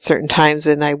needed at certain times,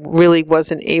 and I really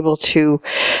wasn't able to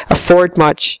afford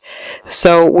much.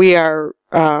 So we are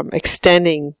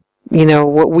extending,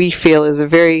 what we feel is a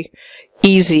very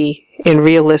easy and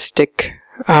realistic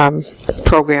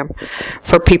program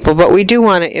for people. But we do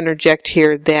want to interject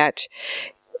here that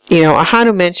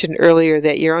Ahanu mentioned earlier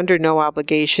that you're under no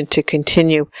obligation to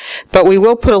continue, but we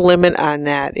will put a limit on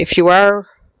that. If you are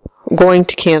going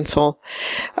to cancel,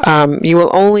 you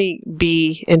will only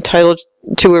be entitled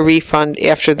to a refund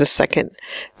after the second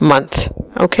month.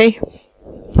 Okay?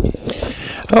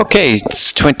 Okay,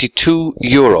 it's €22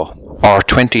 or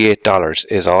 $28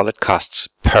 is all it costs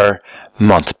per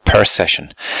month, per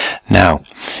session. Now,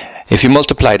 if you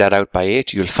multiply that out by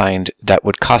 8, you'll find that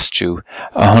would cost you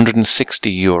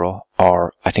 €160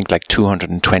 or I think like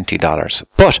 $220.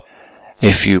 But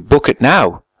if you book it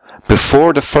now,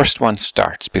 before the first one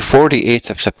starts, before the 8th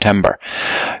of September,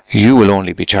 you will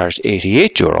only be charged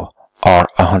 €88 or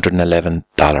 $111.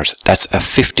 That's a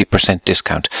 50%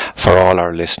 discount for all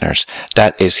our listeners.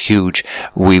 That is huge.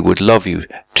 We would love you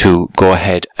to go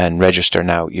ahead and register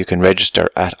now. You can register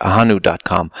at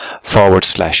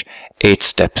ahanu.com/8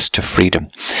 steps to freedom.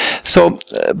 So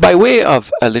by way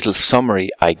of a little summary,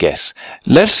 I guess,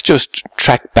 let's just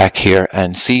track back here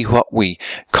and see what we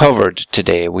covered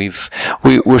today.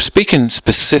 We're speaking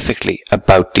specifically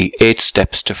about the 8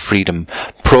 Steps to Freedom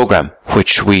program,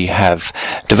 which we have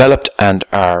developed and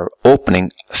are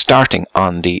opening starting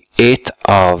on the 8th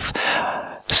of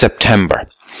September.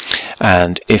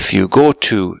 And if you go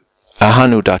to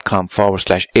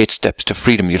ahanu.com/8 steps to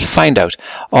freedom, you'll find out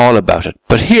all about it.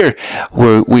 But here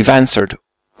we've answered,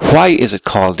 why is it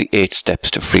called the 8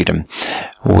 Steps to Freedom?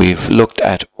 We've looked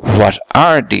at what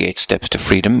are the 8 Steps to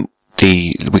Freedom.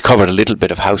 We covered a little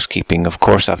bit of housekeeping, of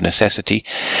course, of necessity.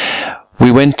 We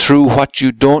went through what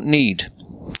you don't need.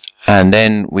 And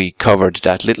then we covered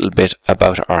that little bit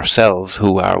about ourselves,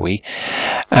 who are we,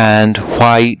 and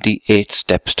why the 8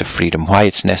 Steps to Freedom, why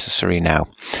it's necessary now.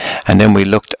 And then we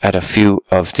looked at a few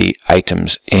of the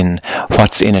items in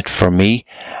What's in It for Me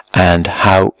and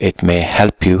how it may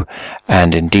help you.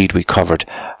 And indeed we covered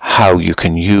how you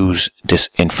can use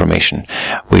this information.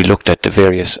 We looked at the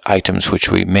various items which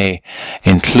we may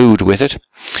include with it.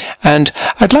 And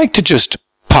I'd like to just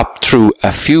pop through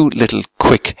a few little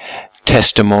quick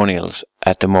testimonials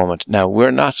at the moment. Now,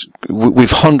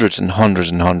 we've hundreds and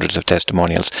hundreds and hundreds of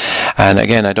testimonials. And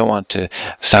again, I don't want to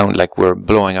sound like we're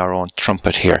blowing our own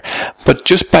trumpet here, but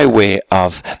just by way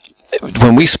of,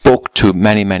 when we spoke to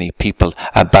many, many people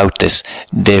about this,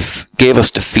 they gave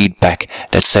us the feedback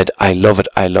that said, I love it,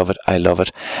 I love it, I love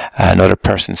it. Another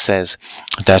person says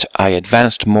that I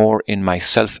advanced more in my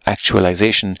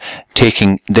self-actualization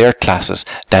taking their classes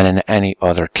than in any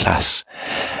other class.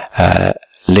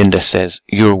 Linda says,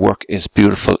 your work is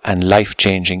beautiful and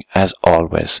life-changing as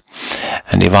always.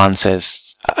 And Yvonne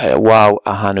says, wow,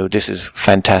 Ahanu, this is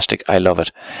fantastic. I love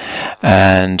it.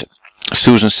 And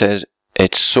Susan says,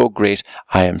 it's so great.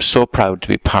 I am so proud to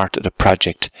be part of the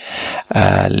project.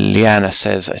 Liana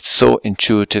says, it's so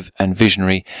intuitive and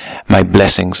visionary. My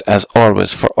blessings, as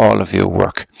always, for all of your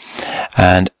work.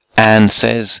 And Anne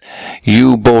says,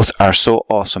 you both are so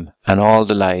awesome and all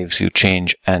the lives you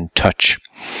change and touch.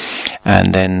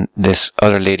 And then this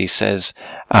other lady says,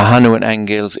 Ahanu and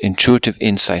Angail's intuitive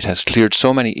insight has cleared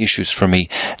so many issues for me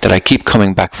that I keep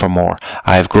coming back for more.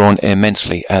 I have grown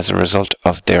immensely as a result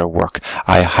of their work.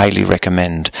 I highly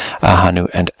recommend Ahanu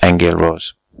and Angail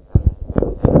Rose.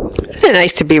 Isn't it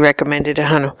nice to be recommended,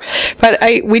 Ahanu? But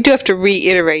we do have to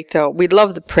reiterate, though, we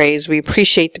love the praise. We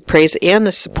appreciate the praise and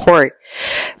the support.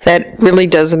 That really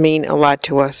does mean a lot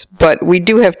to us. But we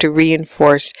do have to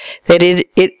reinforce that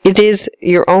it is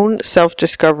your own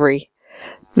self-discovery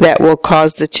that will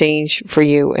cause the change for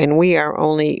you. And we are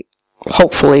only,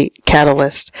 hopefully,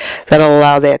 catalysts that will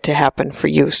allow that to happen for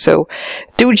you. So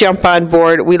do jump on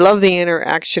board. We love the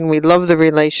interaction. We love the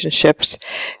relationships.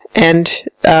 And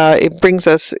it brings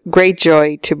us great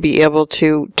joy to be able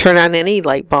to turn on any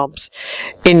light bulbs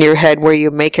in your head where you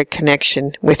make a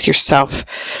connection with yourself.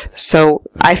 So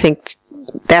I think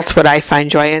that's what I find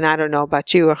joy in. I don't know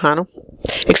about you, Ahanu.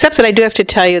 Except that I do have to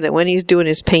tell you that when he's doing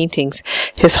his paintings,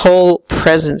 his whole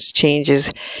presence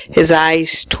changes. His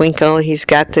eyes twinkle. He's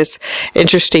got this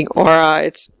interesting aura.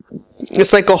 It's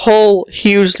It's like a whole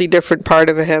hugely different part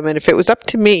of him. And if it was up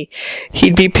to me,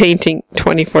 he'd be painting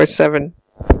 24/7.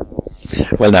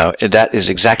 Well, now, that is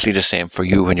exactly the same for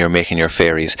you when you're making your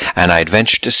fairies. And I'd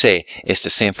venture to say it's the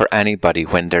same for anybody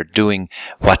when they're doing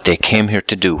what they came here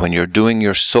to do. When you're doing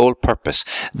your sole purpose,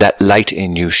 that light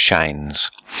in you shines.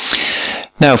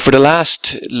 Now, for the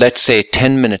last, let's say,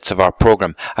 10 minutes of our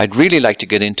program, I'd really like to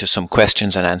get into some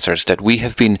questions and answers that we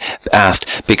have been asked,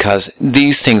 because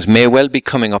these things may well be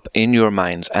coming up in your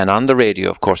minds. And on the radio,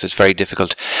 of course, it's very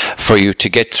difficult for you to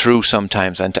get through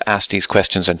sometimes and to ask these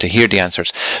questions and to hear the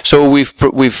answers. So we've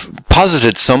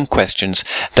posited some questions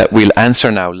that we'll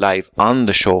answer now live on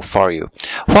the show for you.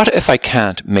 What if I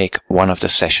can't make one of the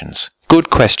sessions? Good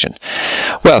question.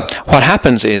 Well, what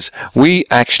happens is we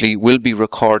actually will be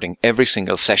recording every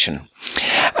single session,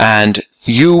 and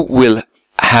you will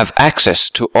have access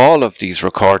to all of these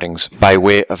recordings by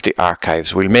way of the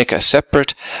archives. We'll make a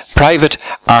separate private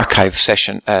archive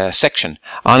section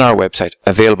on our website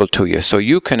available to you, so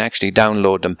you can actually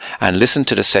download them and listen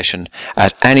to the session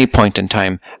at any point in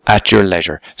time at your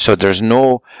leisure. So there's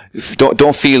no,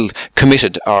 don't feel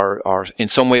committed or in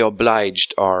some way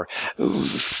obliged or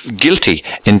guilty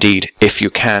indeed if you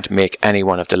can't make any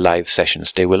one of the live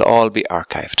sessions. They will all be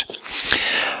archived.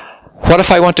 What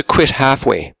if I want to quit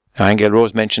halfway? Anne-Gail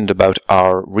Rose mentioned about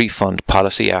our refund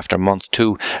policy after month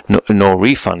 2, no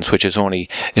refunds, which is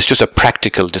it's just a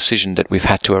practical decision that we've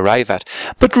had to arrive at.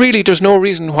 But really, there's no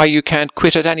reason why you can't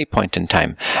quit at any point in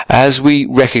time. As we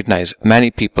recognize,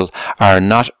 many people are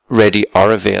not ready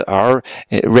or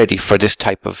ready for this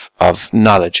type of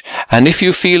knowledge. And if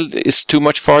you feel it's too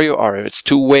much for you, or it's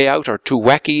too way out, or too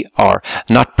wacky, or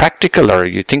not practical, or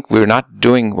you think we're not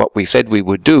doing what we said we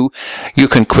would do, you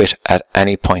can quit at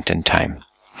any point in time.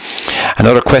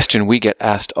 Another question we get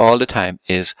asked all the time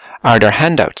is, are there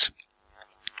handouts?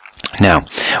 Now,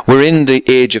 we're in the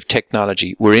age of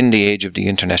technology, we're in the age of the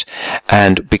internet,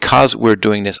 and because we're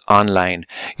doing this online,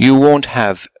 you won't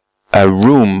have a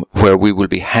room where we will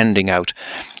be handing out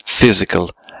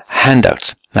physical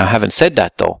handouts. Now, having said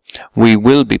that though, we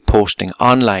will be posting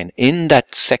online in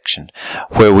that section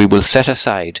where we will set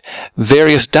aside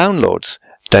various downloads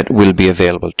that will be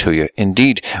available to you.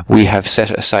 Indeed, we have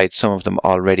set aside some of them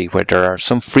already, where there are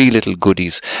some free little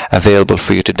goodies available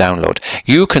for you to download.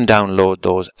 You can download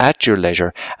those at your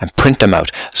leisure and print them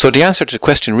out. So the answer to the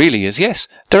question really is yes,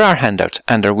 there are handouts,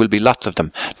 and there will be lots of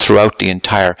them throughout the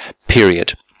entire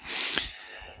period.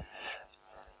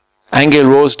 Anne-Gail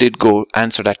Rose did go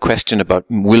answer that question about,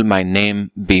 will my name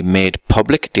be made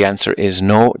public? The answer is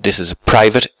no. This is a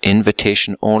private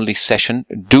invitation-only session.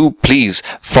 Do please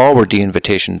forward the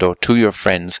invitation, though, to your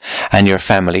friends and your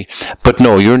family. But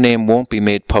no, your name won't be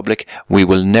made public. We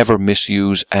will never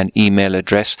misuse an email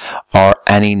address or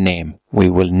any name. We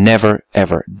will never,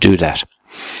 ever do that.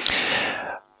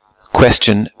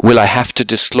 Question, will I have to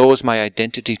disclose my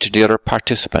identity to the other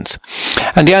participants?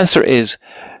 And the answer is,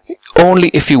 only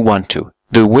if you want to.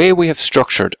 The way we have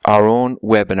structured our own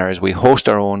webinars, we host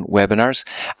our own webinars,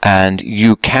 and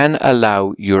you can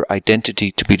allow your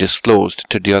identity to be disclosed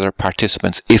to the other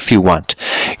participants if you want.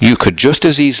 You could just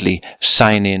as easily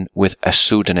sign in with a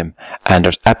pseudonym, and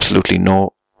there's absolutely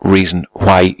no reason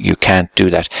why you can't do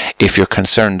that if you're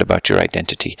concerned about your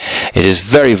identity. It is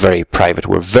very, very private.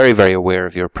 We're very, very aware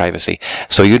of your privacy,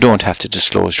 so you don't have to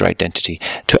disclose your identity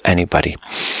to anybody.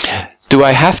 Do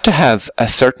I have to have a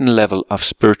certain level of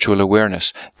spiritual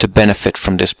awareness to benefit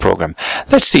from this program?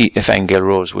 Let's see if Anne-Gail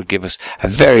Rose would give us a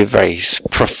very, very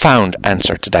profound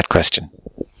answer to that question.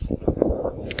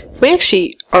 We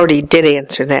actually already did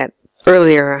answer that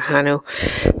earlier, Hanu.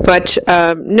 But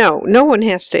no one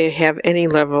has to have any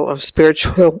level of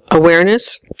spiritual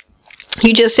awareness.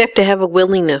 You just have to have a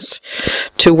willingness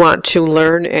to want to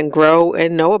learn and grow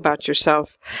and know about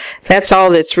yourself. That's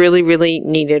all that's really, really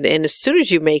needed. And as soon as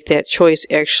you make that choice,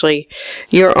 actually,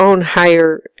 your own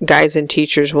higher guides and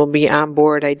teachers will be on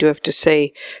board, I do have to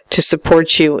say, to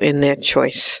support you in that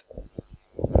choice.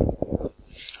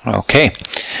 Okay.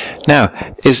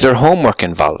 Now, is there homework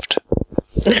involved?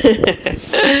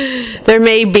 There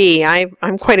may be.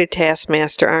 I'm quite a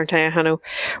taskmaster, aren't I, Hanu,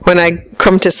 when I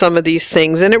come to some of these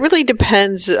things. And it really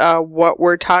depends what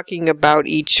we're talking about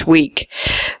each week.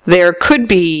 There could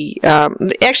be,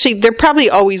 actually, there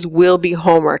probably always will be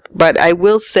homework. But I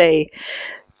will say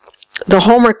the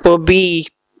homework will be,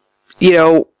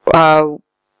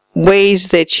 ways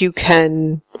that you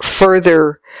can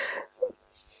further.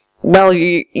 Well,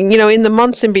 in the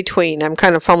months in between, I'm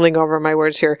kind of fumbling over my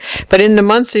words here, but in the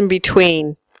months in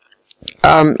between,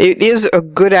 it is a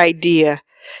good idea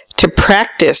to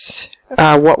practice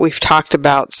what we've talked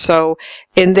about. So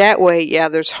in that way, yeah,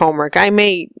 there's homework. I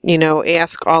may,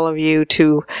 ask all of you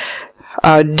to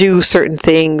do certain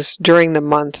things during the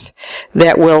month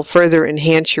that will further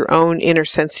enhance your own inner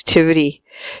sensitivity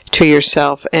to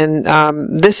yourself. And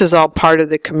this is all part of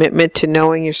the commitment to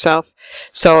knowing yourself.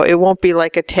 So it won't be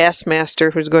like a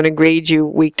taskmaster who's going to grade you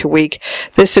week to week.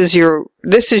 This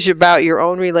is about your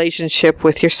own relationship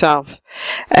with yourself,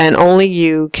 and only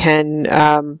you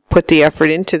can put the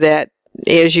effort into that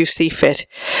as you see fit.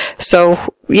 So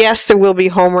yes, there will be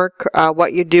homework.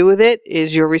 What you do with it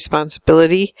is your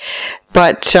responsibility,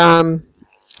 but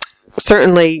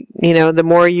certainly, the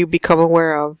more you become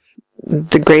aware of,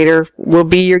 the greater will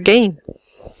be your gain.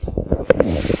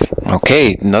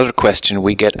 Okay, another question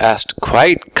we get asked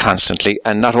quite constantly,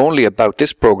 and not only about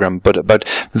this program, but about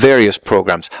various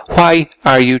programs. Why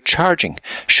are you charging?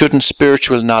 Shouldn't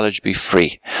spiritual knowledge be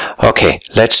free? Okay,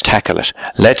 let's tackle it.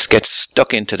 Let's get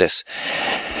stuck into this.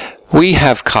 We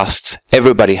have costs.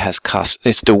 Everybody has costs.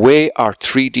 It's the way our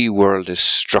 3D world is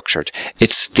structured.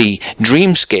 It's the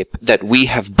dreamscape that we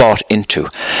have bought into.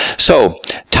 So,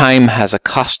 time has a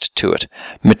cost to it.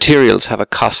 Materials have a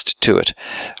cost to it.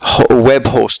 Web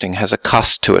hosting has a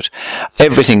cost to it.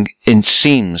 Everything, it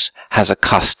seems, has a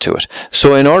cost to it.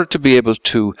 So, in order to be able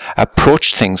to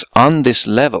approach things on this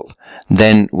level,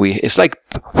 then it's like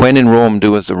when in Rome,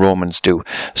 do as the Romans do.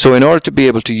 So in order to be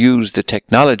able to use the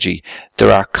technology,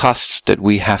 there are costs that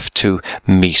we have to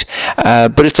meet.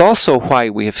 But it's also why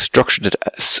we have structured it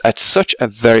at such a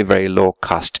very, very low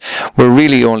cost. We're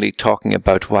really only talking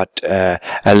about,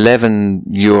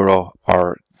 €11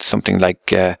 or something like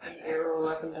 €8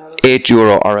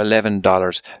 or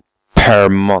 $11 per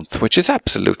month, which is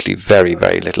absolutely very,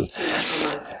 very little.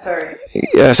 Sorry.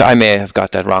 Yes, I may have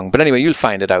got that wrong. But anyway, you'll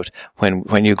find it out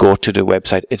when you go to the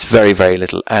website. It's very, very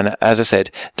little. And as I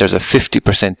said, there's a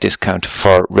 50% discount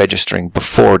for registering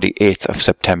before the 8th of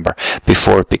September,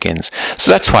 before it begins.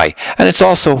 So that's why. And it's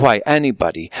also why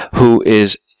anybody who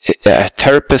is a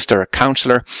therapist or a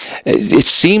counselor, it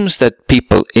seems that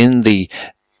people in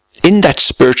that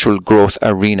spiritual growth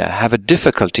arena have a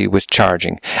difficulty with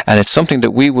charging. And it's something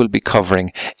that we will be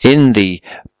covering in the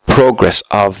progress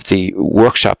of the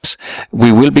workshops.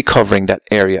 We will be covering that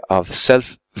area of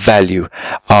self-value,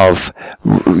 of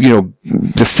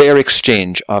the fair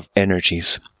exchange of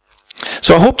energies.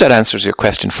 So I hope that answers your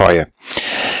question for you.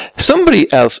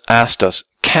 Somebody else asked us,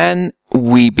 can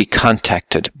we be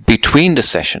contacted between the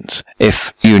sessions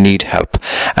if you need help?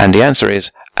 And the answer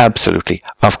is absolutely,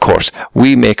 of course.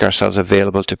 We make ourselves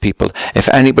available to people. If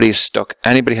anybody is stuck,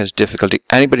 anybody has difficulty,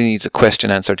 anybody needs a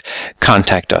question answered,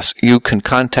 contact us. You can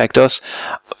contact us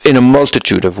in a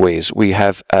multitude of ways. We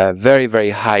have a very,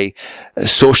 very high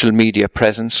social media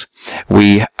presence.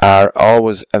 We are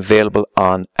always available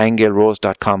on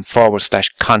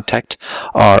angelrose.com/contact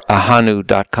or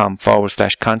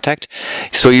ahanu.com/contact.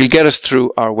 So you'll get us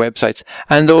through our websites,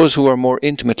 and those who are more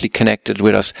intimately connected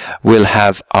with us will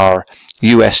have our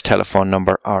US telephone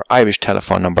number, our Irish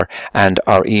telephone number, and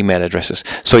our email addresses.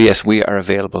 So yes, we are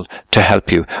available to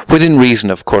help you, within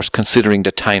reason, of course, considering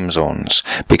the time zones,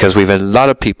 because we've a lot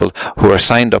of people who are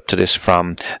signed up to this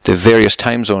from the various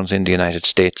time zones in the United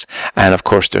States, and of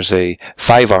course there's a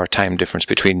 5-hour time difference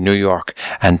between New York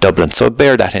and Dublin, so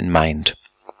bear that in mind.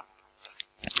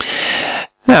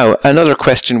 Now, another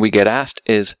question we get asked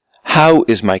is, how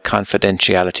is my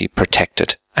confidentiality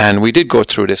protected? And we did go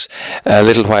through this a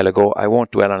little while ago. I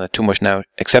won't dwell on it too much now,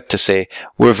 except to say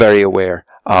we're very aware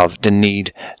of the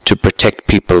need to protect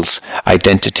people's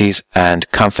identities, and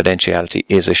confidentiality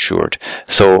is assured.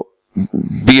 So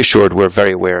be assured we're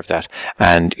very aware of that,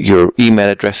 and your email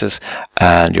addresses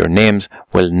and your names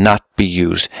will not be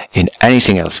used in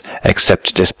anything else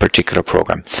except this particular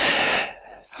program.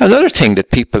 Another thing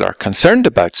that people are concerned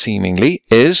about, seemingly,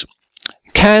 is,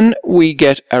 can we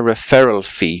get a referral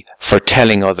fee for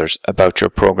telling others about your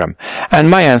program? And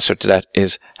my answer to that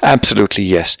is absolutely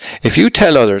yes. If you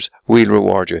tell others, we'll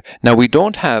reward you. Now, we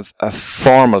don't have a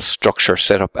formal structure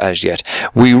set up as yet.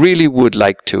 We really would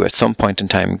like to, at some point in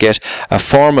time, get a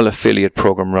formal affiliate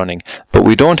program running, but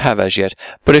we don't have as yet.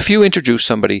 But if you introduce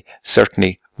somebody,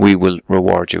 certainly we will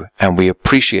reward you, and we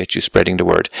appreciate you spreading the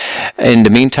word. In the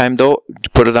meantime, though,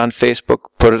 put it on Facebook,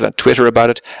 put it on Twitter about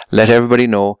it, let everybody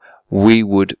know. We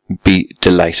would be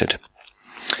delighted.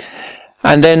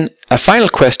 And then a final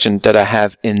question that I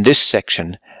have in this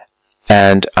section,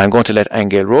 and I'm going to let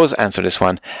Anne-Gail Rose answer this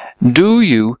one. Do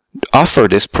you offer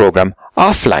this program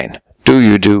offline? Do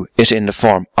you do it in the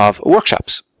form of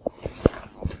workshops?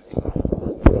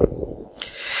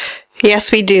 Yes,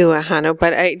 we do, Ahanu,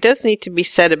 but it does need to be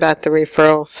said about the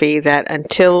referral fee that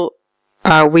until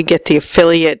we get the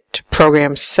affiliate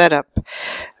program set up,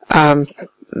 that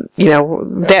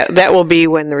will be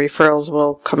when the referrals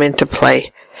will come into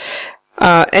play.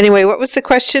 Anyway, what was the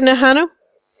question, Ahanu?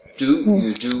 Do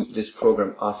you do this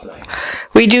program offline?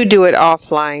 We do it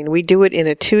offline. We do it in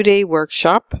a 2-day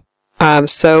workshop.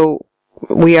 So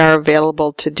we are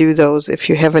available to do those. If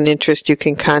you have an interest, you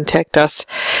can contact us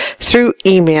through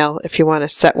email if you want to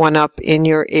set one up in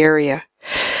your area.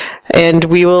 And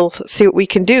we will see what we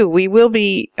can do. We will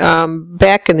be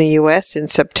back in the U.S. in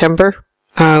September.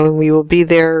 We will be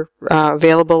there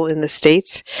available in the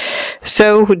States.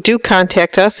 So do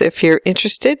contact us if you're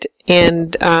interested,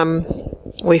 and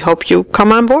we hope you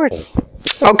come on board.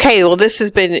 Okay, well, this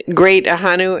has been great,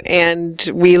 Ahanu, and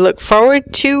we look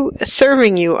forward to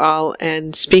serving you all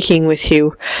and speaking with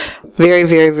you very,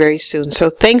 very, very soon. So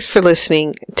thanks for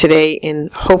listening today,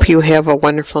 and hope you have a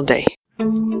wonderful day.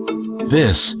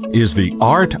 This is the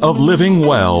Art of Living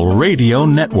Well Radio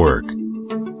Network.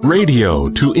 Radio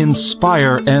to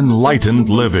inspire enlightened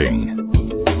living.